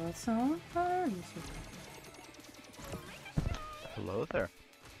 Hey, Alison. How are you, sweetie? Hello there.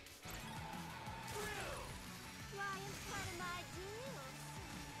 Flying's part of my deal.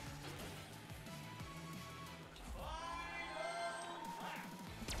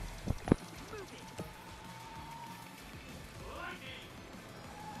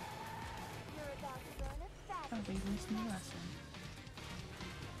 from the last one.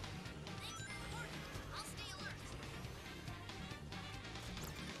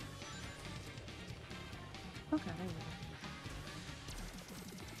 Okay, there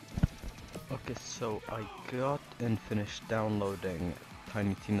we Okay, so I got and finished downloading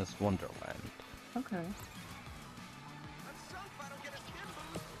Tiny Tina's Wonderland. go. Okay. Let's hope I don't get a skin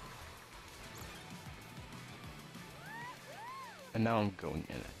boost. And now I'm going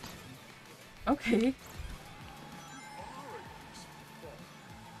in it. Okay. Nice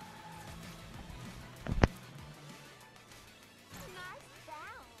bounce.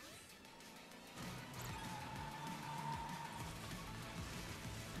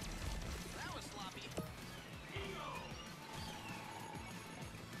 That was sloppy.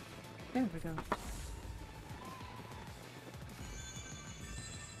 There we go.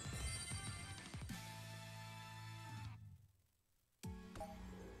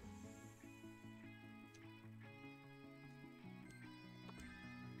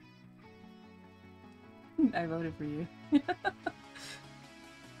 I voted for you. Well,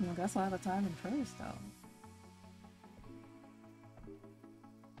 that's a lot of time in first, though.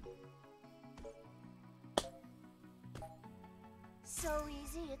 So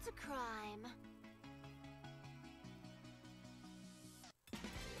easy, it's a crime.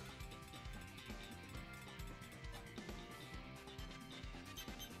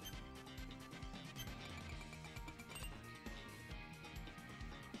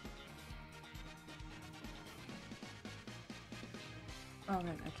 Oh,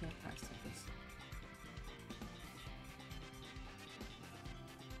 right, I can't access this.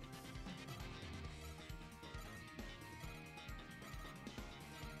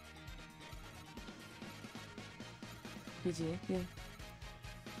 Did you? Yeah.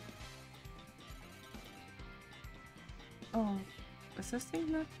 Oh, is this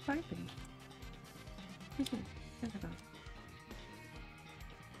thing not typing? Did you? There we go.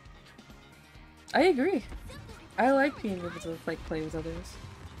 I agree. I like being able to like play with others.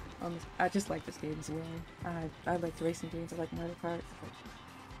 I just like this game as well. I like the racing games. I like Mario Kart,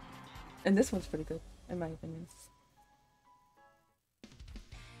 and this one's pretty good in my opinion.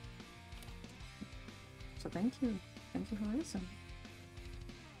 So thank you for racing.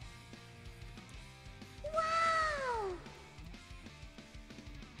 Wow!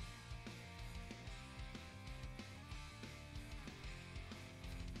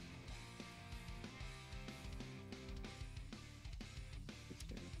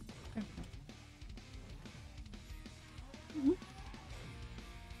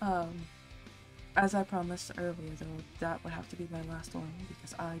 As I promised earlier though, that would have to be my last one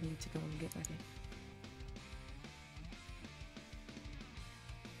because I need to go and get ready.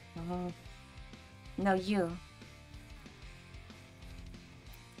 No, you.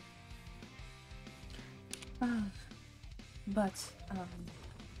 But,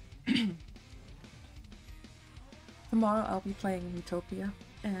 tomorrow I'll be playing Utopia,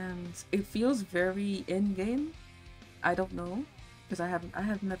 and it feels very in-game. I don't know, because I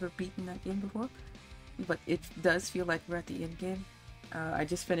have never beaten that game before, but it does feel like we're at the end game. I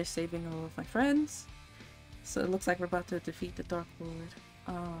just finished saving all of my friends, so it looks like we're about to defeat the Dark Lord.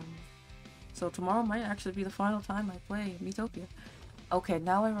 So tomorrow might actually be the final time I play Metopia. Okay,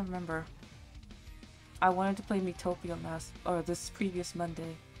 now I remember. I wanted to play Metopia this previous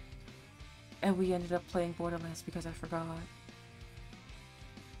Monday, and we ended up playing Borderlands because I forgot.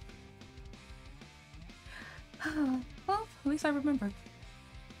 Well, at least I remembered.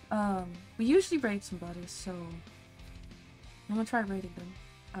 We usually raid somebody, so I'm gonna try raiding them.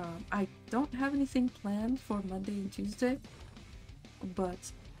 I don't have anything planned for Monday and Tuesday,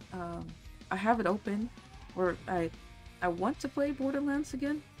 but I have it open, or I want to play Borderlands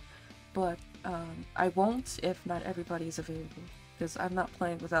again, but I won't if not everybody is available, because I'm not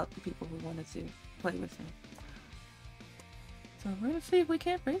playing without the people who wanted to play with me. So we're gonna see if we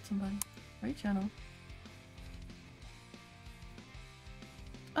can't raid somebody. Raid channel.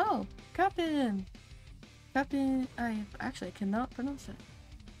 Oh, Captain! Captain, I actually cannot pronounce it.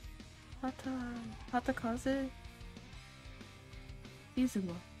 Hatakaze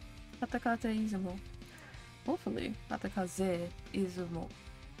Izumo. Hatakaze Izumo. Hopefully, Hatakaze Izumo.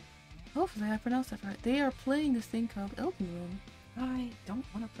 Hopefully I pronounced that right. They are playing this thing called Elden Ring. I don't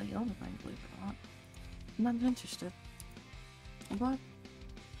want to play Elden Ring, believe it or not. I'm not interested. But,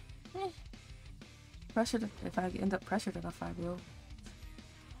 pressured, if I end up pressured enough, I will.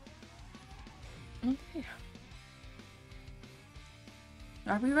 Okay.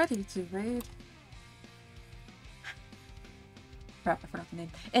 Are we ready to raid? Crap, I forgot the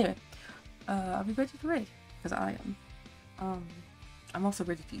name. Anyway, are we ready to raid? Because I am. I'm also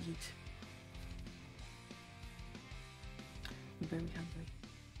ready to eat. I'm very hungry.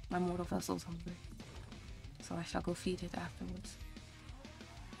 My mortal vessel's hungry. So I shall go feed it afterwards.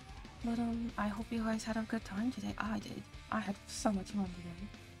 But I hope you guys had a good time today. I did. I had so much fun today.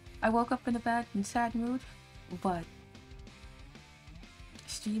 I woke up in a bad and sad mood, but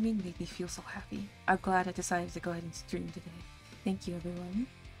streaming made me feel so happy. I'm glad I decided to go ahead and stream today. Thank you, everyone.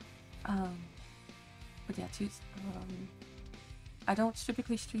 But yeah, I don't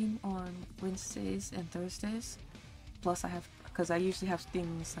typically stream on Wednesdays and Thursdays. Plus, because I usually have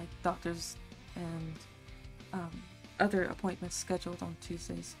things like doctors and other appointments scheduled on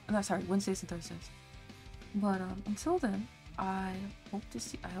Wednesdays and Thursdays. But until then, I hope to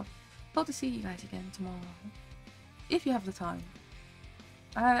see you guys again tomorrow, if you have the time.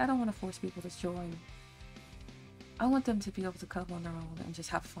 I don't want to force people to join. I want them to be able to come on their own and just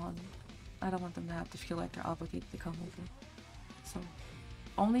have fun. I don't want them to have to feel like they're obligated to come over. So,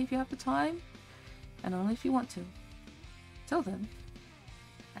 only if you have the time, and only if you want to. Till then,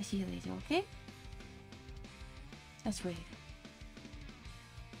 I see you later, okay? That's right.